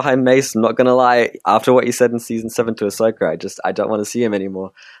not get behind Mace. I'm not gonna lie. After what you said in season 7 to Ahsoka, I don't want to see him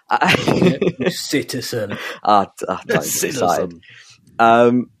anymore. Citizen. Citizen.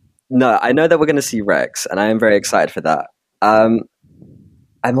 No, I know that we're going to see Rex, and I am very excited for that. I'm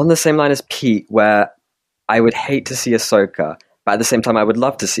on the same line as Pete, where I would hate to see Ahsoka, but at the same time, I would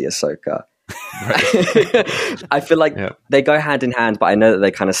love to see Ahsoka. I feel like they go hand in hand, but I know that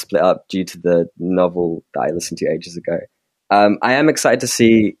they kind of split up due to the novel that I listened to ages ago. I am excited to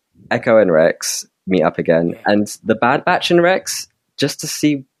see Echo and Rex meet up again, and the Bad Batch and Rex, just to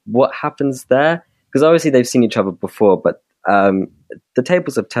see what happens there. Because obviously they've seen each other before, but the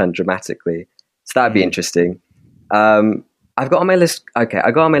tables have turned dramatically. So that'd be interesting. I've got on my list. Okay,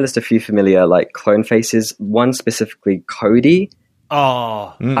 I got on my list a few familiar like clone faces. One specifically, Cody.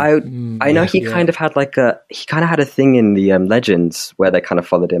 Oh, I know he kind of had a thing in the Legends where they kind of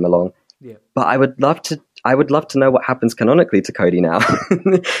followed him along. Yeah. But I would love to know what happens canonically to Cody now.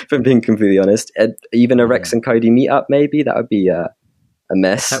 If I'm being completely honest, even a Rex and Cody meetup, maybe that would be a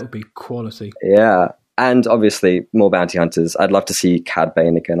mess. That would be quality. Yeah, and obviously more bounty hunters. I'd love to see Cad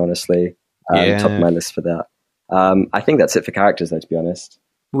Bane again. Honestly, top of my list for that. I think that's it for characters, though. To be honest,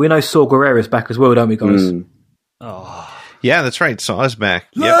 we know Saw Gerrera's back as well, don't we, guys? Oh. Yeah, that's right. Saw's back.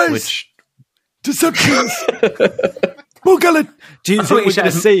 Lies! Yep, which deceptions. Bor Gullet. Do you think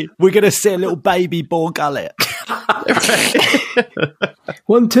we're going to see a little baby Bor Gullet?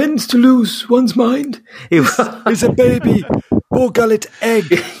 One tends to lose one's mind. It's a baby Bor Gullet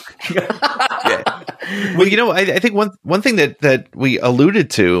egg. Well, you know, I think one thing that we alluded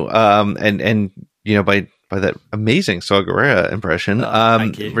to, and you know, by that amazing Saw Gerrera impression,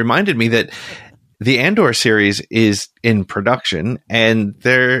 reminded me that the Andor series is in production, and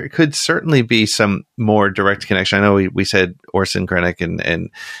there could certainly be some more direct connection. I know we said Orson Krennic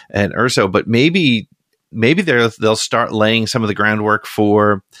and Urso, but maybe they'll start laying some of the groundwork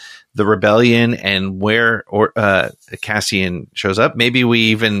for the rebellion and where Cassian shows up. Maybe we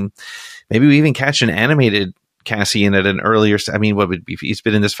even catch an animated Cassian at an earlier. I mean, what would be? He's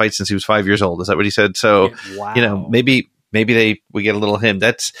been in this fight since he was 5 years old. Is that what he said? So wow. You know, maybe we get a little him.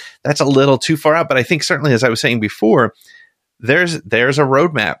 That's a little too far out. But I think certainly, as I was saying before, there's a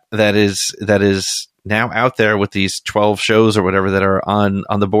roadmap that is now out there with these 12 shows or whatever that are on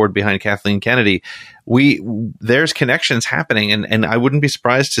the board behind Kathleen Kennedy. There's connections happening, and I wouldn't be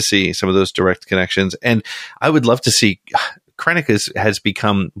surprised to see some of those direct connections. And I would love to see. Krennic has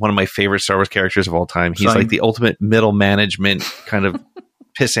become one of my favorite Star Wars characters of all time. He's like the ultimate middle management kind of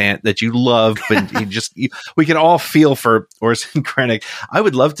pissant that you love, but we can all feel for Orson Krennic. I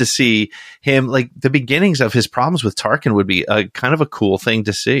would love to see him, like the beginnings of his problems with Tarkin would be a kind of a cool thing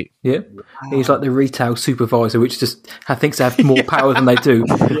to see. Yeah, he's like the retail supervisor, which just thinks they have more power than they do.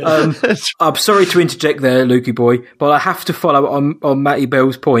 I'm sorry to interject there, Lukey boy, but I have to follow on Matty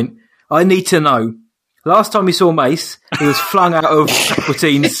Bell's point. I need to know. Last time we saw Mace, he was flung out of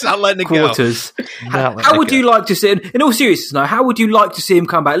Palpatine's quarters. How would you like to see him? In all seriousness, now, how would you like to see him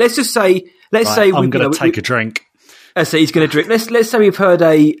come back? Let's say I'm going to take a drink. Let's say he's going to drink. Let's say we've heard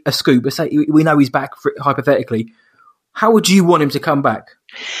a scoop. Let's say we know he's back hypothetically. How would you want him to come back?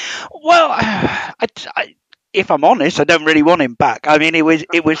 Well, if I'm honest, I don't really want him back. I mean, it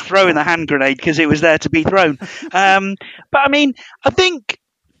was throwing the hand grenade because it was there to be thrown. But I mean, I think.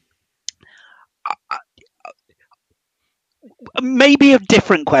 Maybe a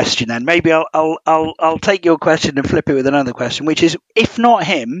different question then. Maybe I'll take your question and flip it with another question, which is, if not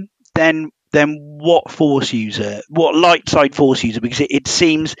him, then what force user, what light side force user? Because it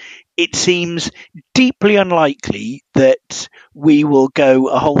seems deeply unlikely that we will go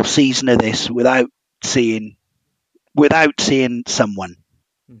a whole season of this without seeing someone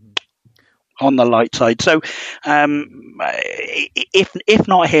on the light side. So, if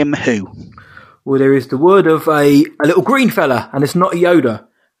not him, who? Well, there is the word of a little green fella, and it's not Yoda.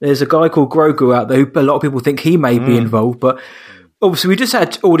 There's a guy called Grogu out there who a lot of people think he may be involved, but obviously we just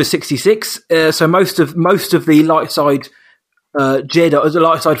had Order 66, so most of the light side Jedi, the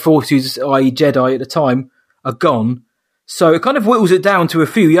light side force users, i.e. Jedi at the time, are gone. So it kind of whittles it down to a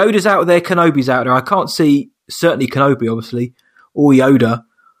few. Yoda's out there, Kenobi's out there. I can't see certainly Kenobi, obviously, or Yoda.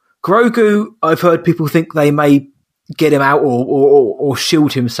 Grogu, I've heard people think they may get him out or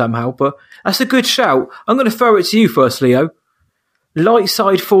shield him somehow, but that's a good shout. I'm going to throw it to you first, Leo. Light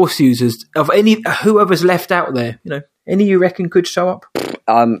side force users of whoever's left out there, any you reckon could show up?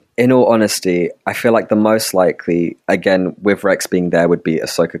 In all honesty, I feel like the most likely, again, with Rex being there, would be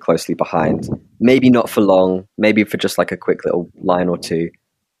Ahsoka closely behind. Maybe not for long, maybe for just like a quick little line or two.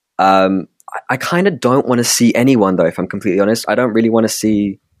 I kind of don't want to see anyone, though, if I'm completely honest. I don't really want to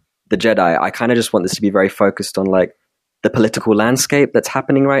see the Jedi. I kind of just want this to be very focused on like the political landscape that's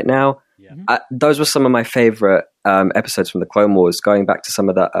happening right now. Yeah. Those were some of my favorite episodes from the Clone Wars, going back to some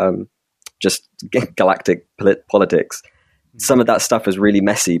of that just galactic politics. some of that stuff was really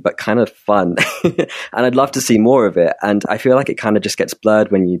messy, but kind of fun. And I'd love to see more of it. And I feel like it kind of just gets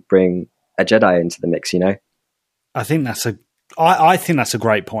blurred when you bring a Jedi into the mix, you know? I think that's I think that's a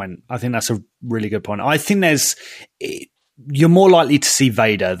great point. I think that's a really good point. I think you're more likely to see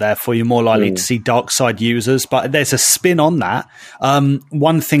Vader, therefore you're more likely to see dark side users, but there's a spin on that.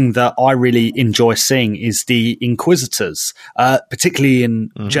 One thing that I really enjoy seeing is the Inquisitors, particularly in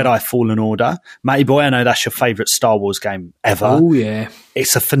Jedi Fallen Order. Matty boy, I know that's your favourite Star Wars game ever. Oh, yeah.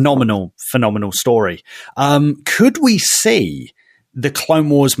 It's a phenomenal story. Could we see the Clone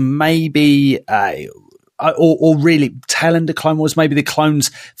Wars maybe... or really tail end of Clone Wars, maybe the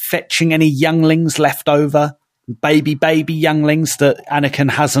clones fetching any younglings left over, baby younglings that Anakin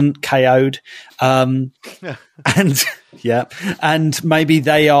hasn't KO'd. And maybe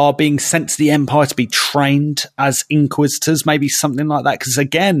they are being sent to the Empire to be trained as Inquisitors, maybe something like that. Because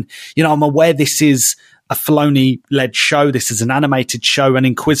again, I'm aware this is a Filoni-led show. This is an animated show, and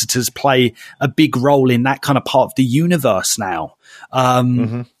Inquisitors play a big role in that kind of part of the universe now.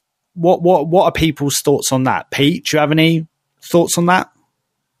 What are people's thoughts on that? Pete, do you have any thoughts on that?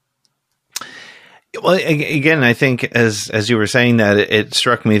 Well, again, I think as you were saying that, it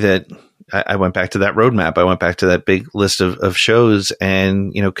struck me that I went back to that roadmap. I went back to that big list of shows,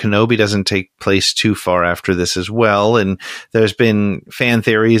 and Kenobi doesn't take place too far after this as well. And there's been fan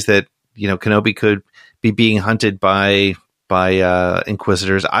theories that Kenobi could be being hunted by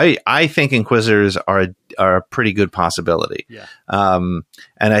Inquisitors. I think Inquisitors are a pretty good possibility. Yeah. And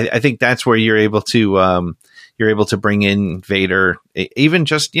I think that's where you're able to bring in Vader. Even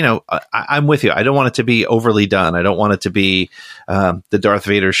just I'm with you. I don't want it to be overly done. I don't want it to be the Darth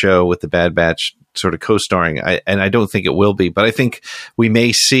Vader show with the Bad Batch sort of co-starring. And I don't think it will be. But I think we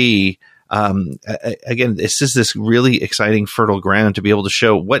may see. Again, this is this really exciting fertile ground to be able to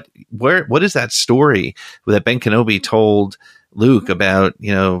show what is that story that Ben Kenobi told Luke about,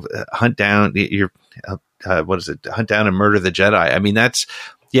 hunt down hunt down and murder the Jedi. I mean,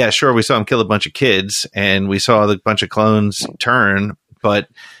 sure. We saw him kill a bunch of kids and we saw a bunch of clones turn, but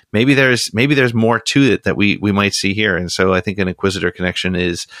maybe there's more to it that we might see here. And so I think an Inquisitor connection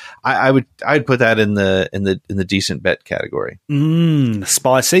is, I'd put that in the decent bet category.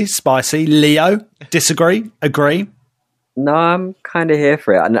 Spicy. Leo, disagree? Agree? No, I'm kind of here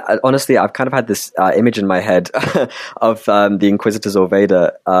for it. And honestly, I've kind of had this image in my head of the Inquisitors or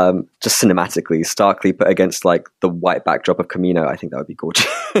Vader just cinematically, starkly put against like the white backdrop of Camino. I think that would be gorgeous.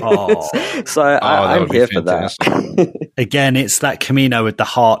 So I'm here for that. Again, it's that Camino with the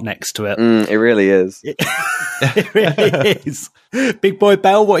heart next to it. It really is. It really is. Big Boy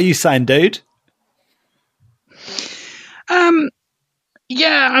Bell, what are you saying, dude?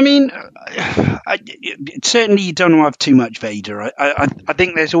 Yeah, I mean, certainly you don't want to have too much Vader. I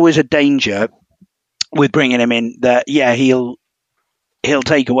think there's always a danger with bringing him in that, he'll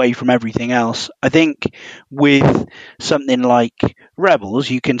take away from everything else. I think with something like Rebels,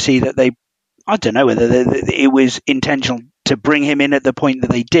 you can see that I don't know whether it was intentional to bring him in at the point that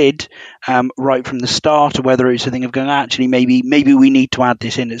they did right from the start, or whether it's a thing of going, actually, maybe we need to add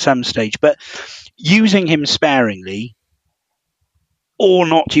this in at some stage. But using him sparingly, or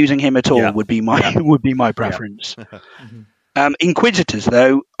not using him at all would be my preference. Inquisitors,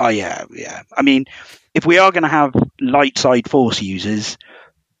 though, I mean, if we are going to have light side Force users,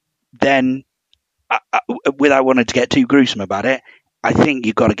 then without wanting to get too gruesome about it, I think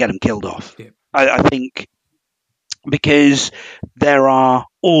you've got to get them killed off. Yeah. I think because there are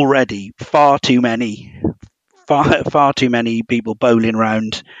already far too many people bowling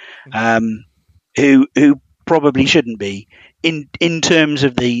around who probably shouldn't be. In terms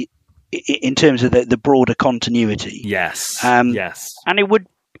of the broader continuity, yes, and it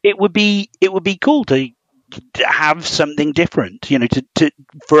would be cool to have something different,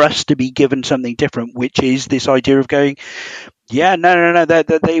 for us to be given something different, which is this idea of going, no,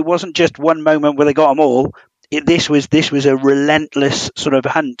 there wasn't just one moment where they got them all. This was a relentless sort of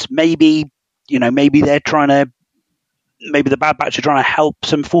hunt. Maybe they're trying to. Maybe the Bad Batch are trying to help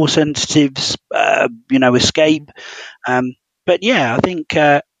some Force sensitives, escape. But yeah, I think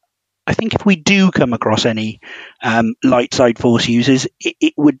if we do come across any light side Force users,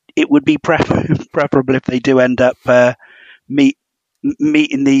 it would be preferable if they do end up meeting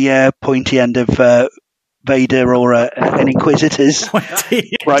the pointy end of Vader or an Inquisitor's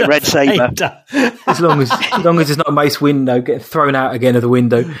bright red saber. As long as it's not a Mace Windu getting thrown out again of the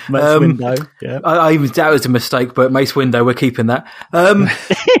window. Mace Windu, yeah. I even doubt it's a mistake, but Mace Windu, we're keeping that. Well,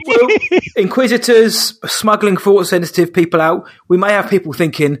 Inquisitors smuggling Force sensitive people out. We may have people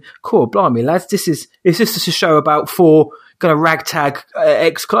thinking, "Cool, blimey, lads, is this just a show about 4 kind of ragtag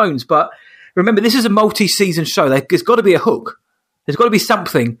ex-clones?" But remember, this is a multi-season show. There's got to be a hook. There's got to be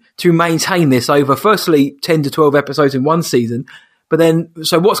something to maintain this over, firstly, 10 to 12 episodes in one season. But then,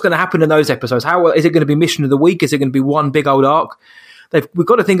 so what's going to happen in those episodes? How is it going to be mission of the week? Is it going to be one big old arc? We've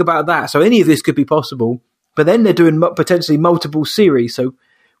got to think about that. So any of this could be possible. But then they're doing potentially multiple series. So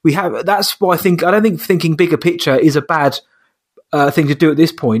that's why I don't think thinking bigger picture is a bad thing to do at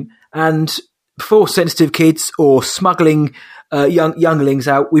this point. And for sensitive kids or smuggling younglings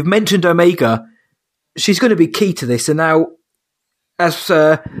out, we've mentioned Omega. She's going to be key to this. And now, as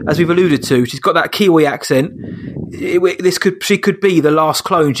we've alluded to, she's got that Kiwi accent. She could be the last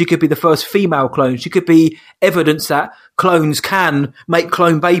clone. She could be the first female clone. She could be evidence that clones can make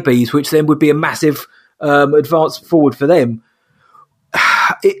clone babies, which then would be a massive advance forward for them.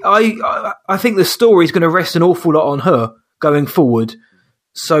 I think the story is going to rest an awful lot on her going forward.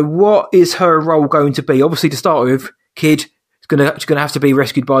 So what is her role going to be? Obviously, to start with, Kid is going to have to be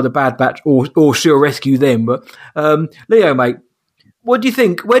rescued by the Bad Batch, or she'll rescue them. But Leo, mate, what do you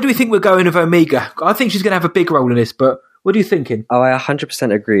think? Where do we think we're going with Omega? I think she's going to have a big role in this, but what are you thinking? Oh, I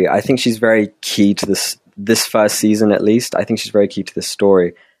 100% agree. I think she's very key to this first season, at least. I think she's very key to this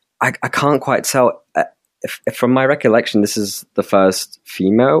story. I can't quite tell. If from my recollection, this is the first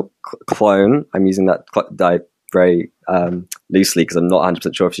female clone. I'm using that very loosely because I'm not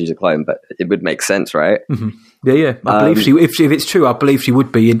 100% sure if she's a clone, but it would make sense, right? Mm-hmm. Yeah. I believe if it's true, I believe she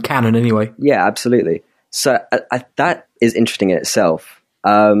would be in canon anyway. Yeah, absolutely. So that is interesting in itself.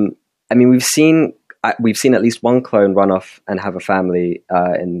 I mean, we've seen at least one clone run off and have a family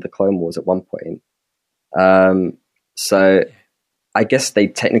in the Clone Wars at one point. So I guess they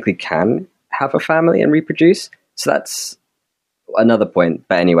technically can have a family and reproduce. So that's another point.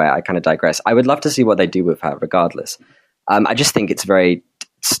 But anyway, I kind of digress. I would love to see what they do with her regardless. I just think it's a very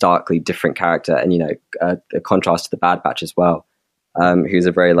starkly different character, and, a contrast to the Bad Batch as well, who's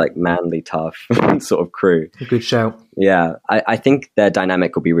a very manly, tough sort of crew. A good shout. Yeah, I think their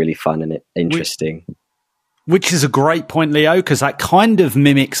dynamic will be really fun and interesting. Which is a great point, Leo, because that kind of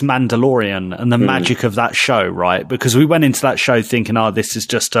mimics Mandalorian and the magic of that show, right? Because we went into that show thinking, this is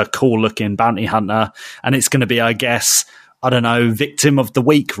just a cool-looking bounty hunter, and it's going to be, I guess, I don't know, victim of the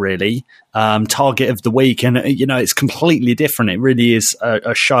week, really, target of the week. And, it's completely different. It really is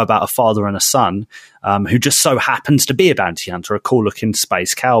a show about a father and a son who just so happens to be a bounty hunter, a cool-looking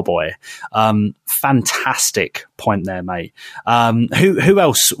space cowboy. Fantastic point there, mate. Who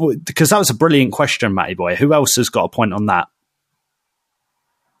else? Because that was a brilliant question, Matty Boy. Who else has got a point on that?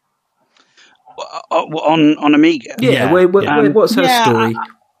 On Omega? Yeah, what's her story?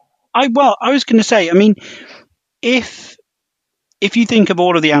 I was going to say, I mean, if you think of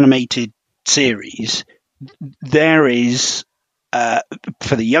all of the animated series, there is,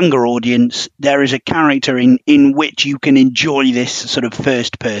 for the younger audience, there is a character in which you can enjoy this sort of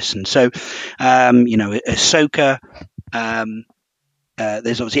first person. So, Ahsoka,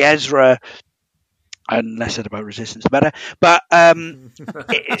 there's obviously Ezra, and less said about Resistance, the better. But, and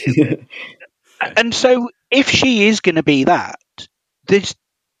so if she is going to be that, there's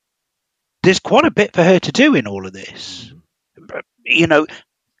quite a bit for her to do in all of this.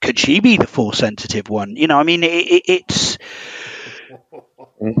 Could she be the Force sensitive one? I mean, it's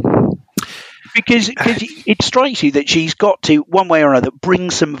because it strikes you that she's got to, one way or another, bring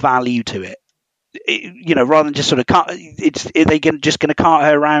some value to it. Rather than just sort of are they just going to cart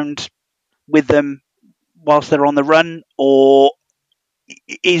her around with them whilst they're on the run, or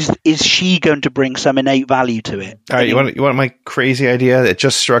is she going to bring some innate value to it? All right, you want my crazy idea? It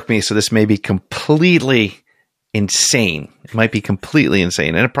just struck me. So this may be completely insane. It might be completely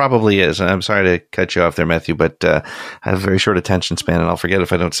insane, and it probably is. And I'm sorry to cut you off there, Matthew, but I have a very short attention span, and I'll forget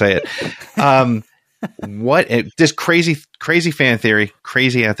if I don't say it. This crazy fan theory,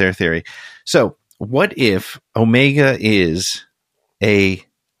 crazy out there theory. So what if Omega is a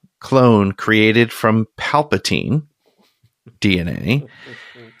clone created from Palpatine DNA?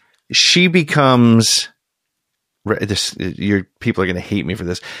 She becomes your people are going to hate me for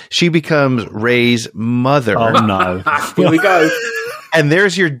this. She becomes Rey's mother. Oh no! Here we go. And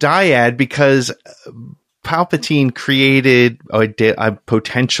there's your dyad, because Palpatine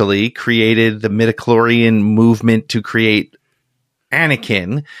potentially created the midichlorian movement to create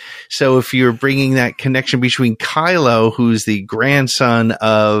Anakin. So if you're bringing that connection between Kylo, who's the grandson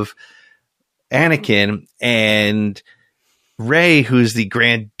of Anakin, and Rey, who's the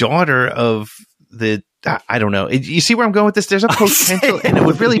granddaughter of I don't know. You see where I'm going with this? There's a potential, and it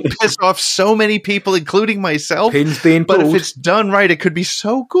would really piss off so many people, including myself. Pins being pulled. But if it's done right, it could be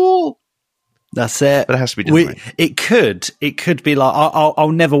so cool. That's it. But it has to be done right. It could be like,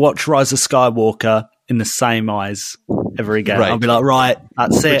 I'll never watch Rise of Skywalker in the same eyes ever again. Right. I'll be like, right,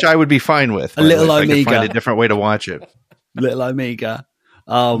 that's it. Which I would be fine with. A little if I could Omega. find a different way to watch it. Little Omega.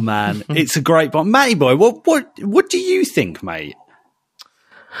 Oh man, it's a great one, Matty boy. What do you think, mate?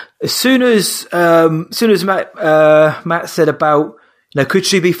 As soon as Matt said about, could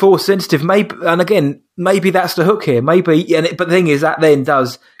she be force sensitive? Maybe, and again, maybe that's the hook here. Maybe, but the thing is, that then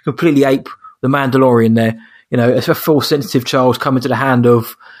does completely ape the Mandalorian. There, it's a force sensitive child coming to the hand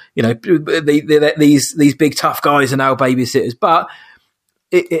of, these big tough guys are now babysitters. But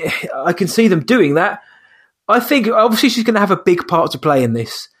I can see them doing that. I think obviously she's going to have a big part to play in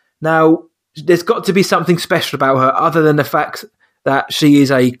this. Now, there's got to be something special about her, other than the fact that she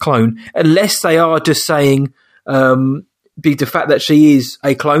is a clone, unless they are just saying the fact that she is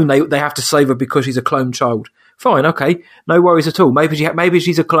a clone, they have to save her because she's a clone child. Fine, okay, no worries at all. Maybe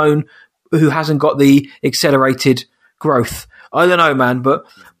she's a clone who hasn't got the accelerated growth. I don't know, man, but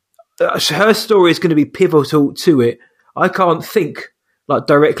her story is going to be pivotal to it. I can't think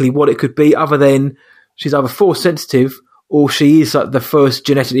directly what it could be, other than she's either force sensitive or she is the first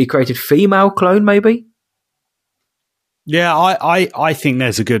genetically created female clone, maybe. Yeah, I think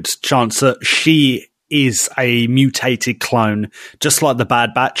there's a good chance that she is a mutated clone, just like the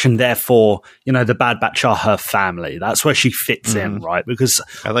Bad Batch, and therefore, the Bad Batch are her family. That's where she fits in, right? Because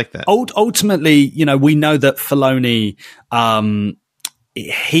I like that. Ultimately, we know that Filoni,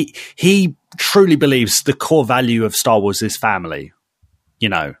 he truly believes the core value of Star Wars is family,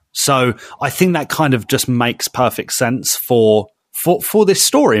 So I think that kind of just makes perfect sense for this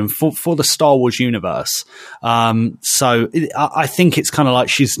story and for the Star Wars universe. I think it's kind of like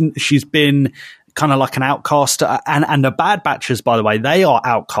she's been kind of like an outcast, and the Bad Batchers, by the way, they are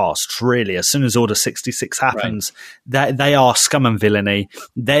outcasts really. As soon as Order 66 happens, they are scum and villainy.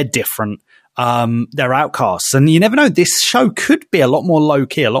 They're different. They're outcasts, and you never know. This show could be a lot more low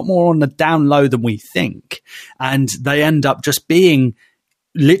key, a lot more on the down low than we think, and they end up just being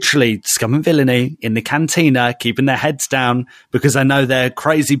literally scum and villainy in the cantina, keeping their heads down because they know they're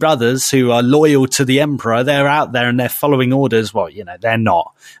crazy brothers who are loyal to the Emperor. They're out there and they're following orders. Well, they're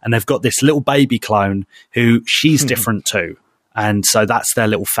not. And they've got this little baby clone who she's different to. And so that's their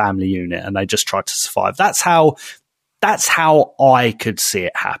little family unit, and they just try to survive. That's how I could see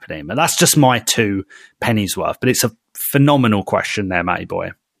it happening. And that's just my 2 pennies worth. But it's a phenomenal question there, Matty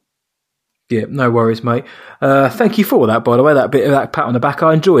boy. Yeah, no worries, mate. Thank you for that, by the way. That bit of that pat on the back,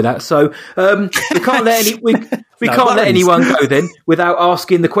 I enjoy that. So we can't let let anyone go then without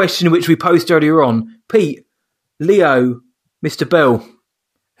asking the question which we posed earlier on. Pete, Leo, Mr. Bell,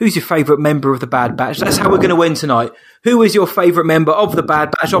 who's your favourite member of the Bad Batch? That's how we're going to win tonight. Who is your favourite member of the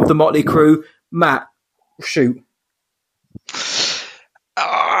Bad Batch, of the Motley Crew? Matt, shoot.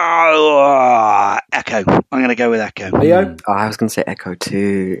 Echo. I'm going to go with Echo. Leo? Oh, I was going to say Echo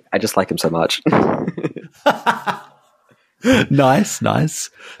too. I just like him so much. Nice.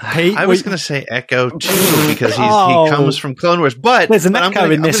 Pete, I was going to say Echo too because he comes from Clone Wars, but there's an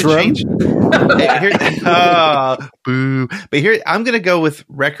Echo in this room. Boo! But here I'm going to go with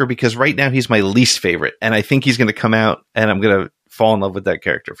Wrecker because right now he's my least favorite, and I think he's going to come out, and I'm going to fall in love with that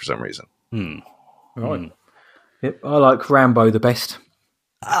character for some reason. Right. Yep, I like Rambo the best.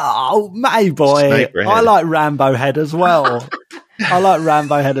 Oh, Matty boy, I like Rambo Head as well.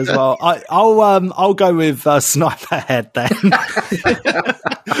 I'll go with Sniper Head then.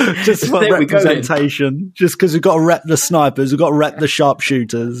 Just for representation. Just because we've got to rep the snipers, we've got to rep the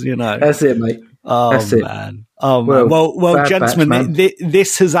sharpshooters, That's it, mate. That's man. Oh, man. Well, gentlemen,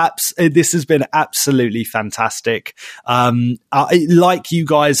 this has been absolutely fantastic. Like you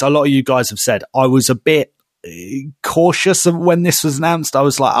guys, a lot of you guys have said, I was a bit cautious of when this was announced. I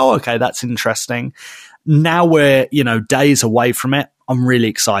was like, oh, okay, that's interesting. Now we're, days away from it. I'm really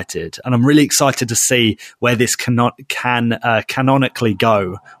excited, and I'm really excited to see where this can canonically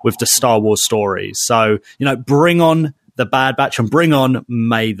go with the Star Wars story. So, bring on the Bad Batch and bring on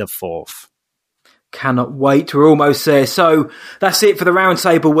May the 4th. Cannot wait. We're almost there. So that's it for the round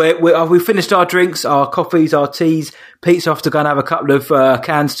table. We've finished our drinks, our coffees, our teas. Pete's off to go and have a couple of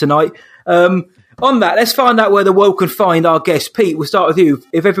cans tonight. On that, let's find out where the world can find our guest. Pete, we'll start with you.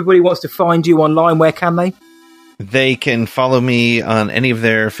 If everybody wants to find you online, where can they? They can follow me on any of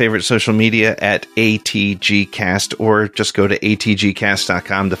their favorite social media at ATGcast, or just go to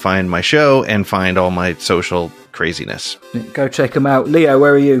atgcast.com to find my show and find all my social craziness. Go check them out. Leo,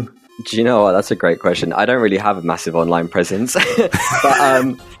 where are you? Do you know what? That's a great question. I don't really have a massive online presence, but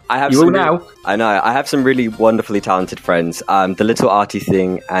I have. You will now. I know. I have some really wonderfully talented friends. The Little Arty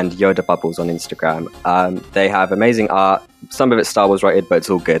Thing and Yoda Bubbles on Instagram. They have amazing art. Some of it's Star Wars rated, but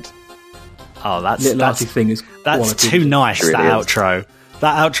it's all good. Oh, Little Arty Thing is that's too nice. Really that is. Outro.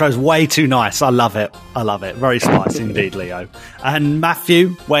 That outro's way too nice. I love it. Very spicy indeed, Leo. And Matthew,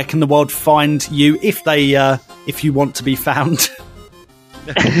 where can the world find you if you want to be found?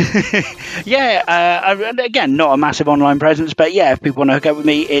 Again, not a massive online presence, but yeah, if people want to hook up with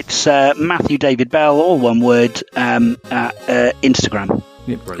me, it's Matthew David Bell, all one word, at Instagram.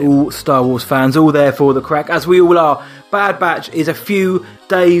 All Star Wars fans, all there for the crack, as we all are. Bad Batch is a few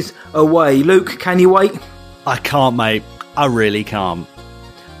days away. Luke, can you wait? I can't, mate. I really can't.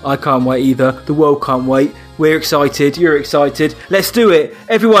 I can't wait either. The world can't wait. We're excited. You're excited. Let's do it.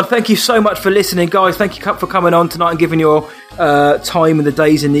 Everyone, thank you so much for listening, guys. Thank you for coming on tonight and giving your time in the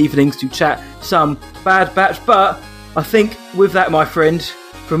days and evenings to chat some Bad Batch. But I think with that, my friend,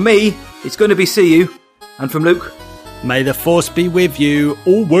 from me, it's going to be see you. And from Luke, may the Force be with you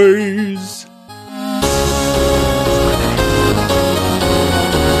always.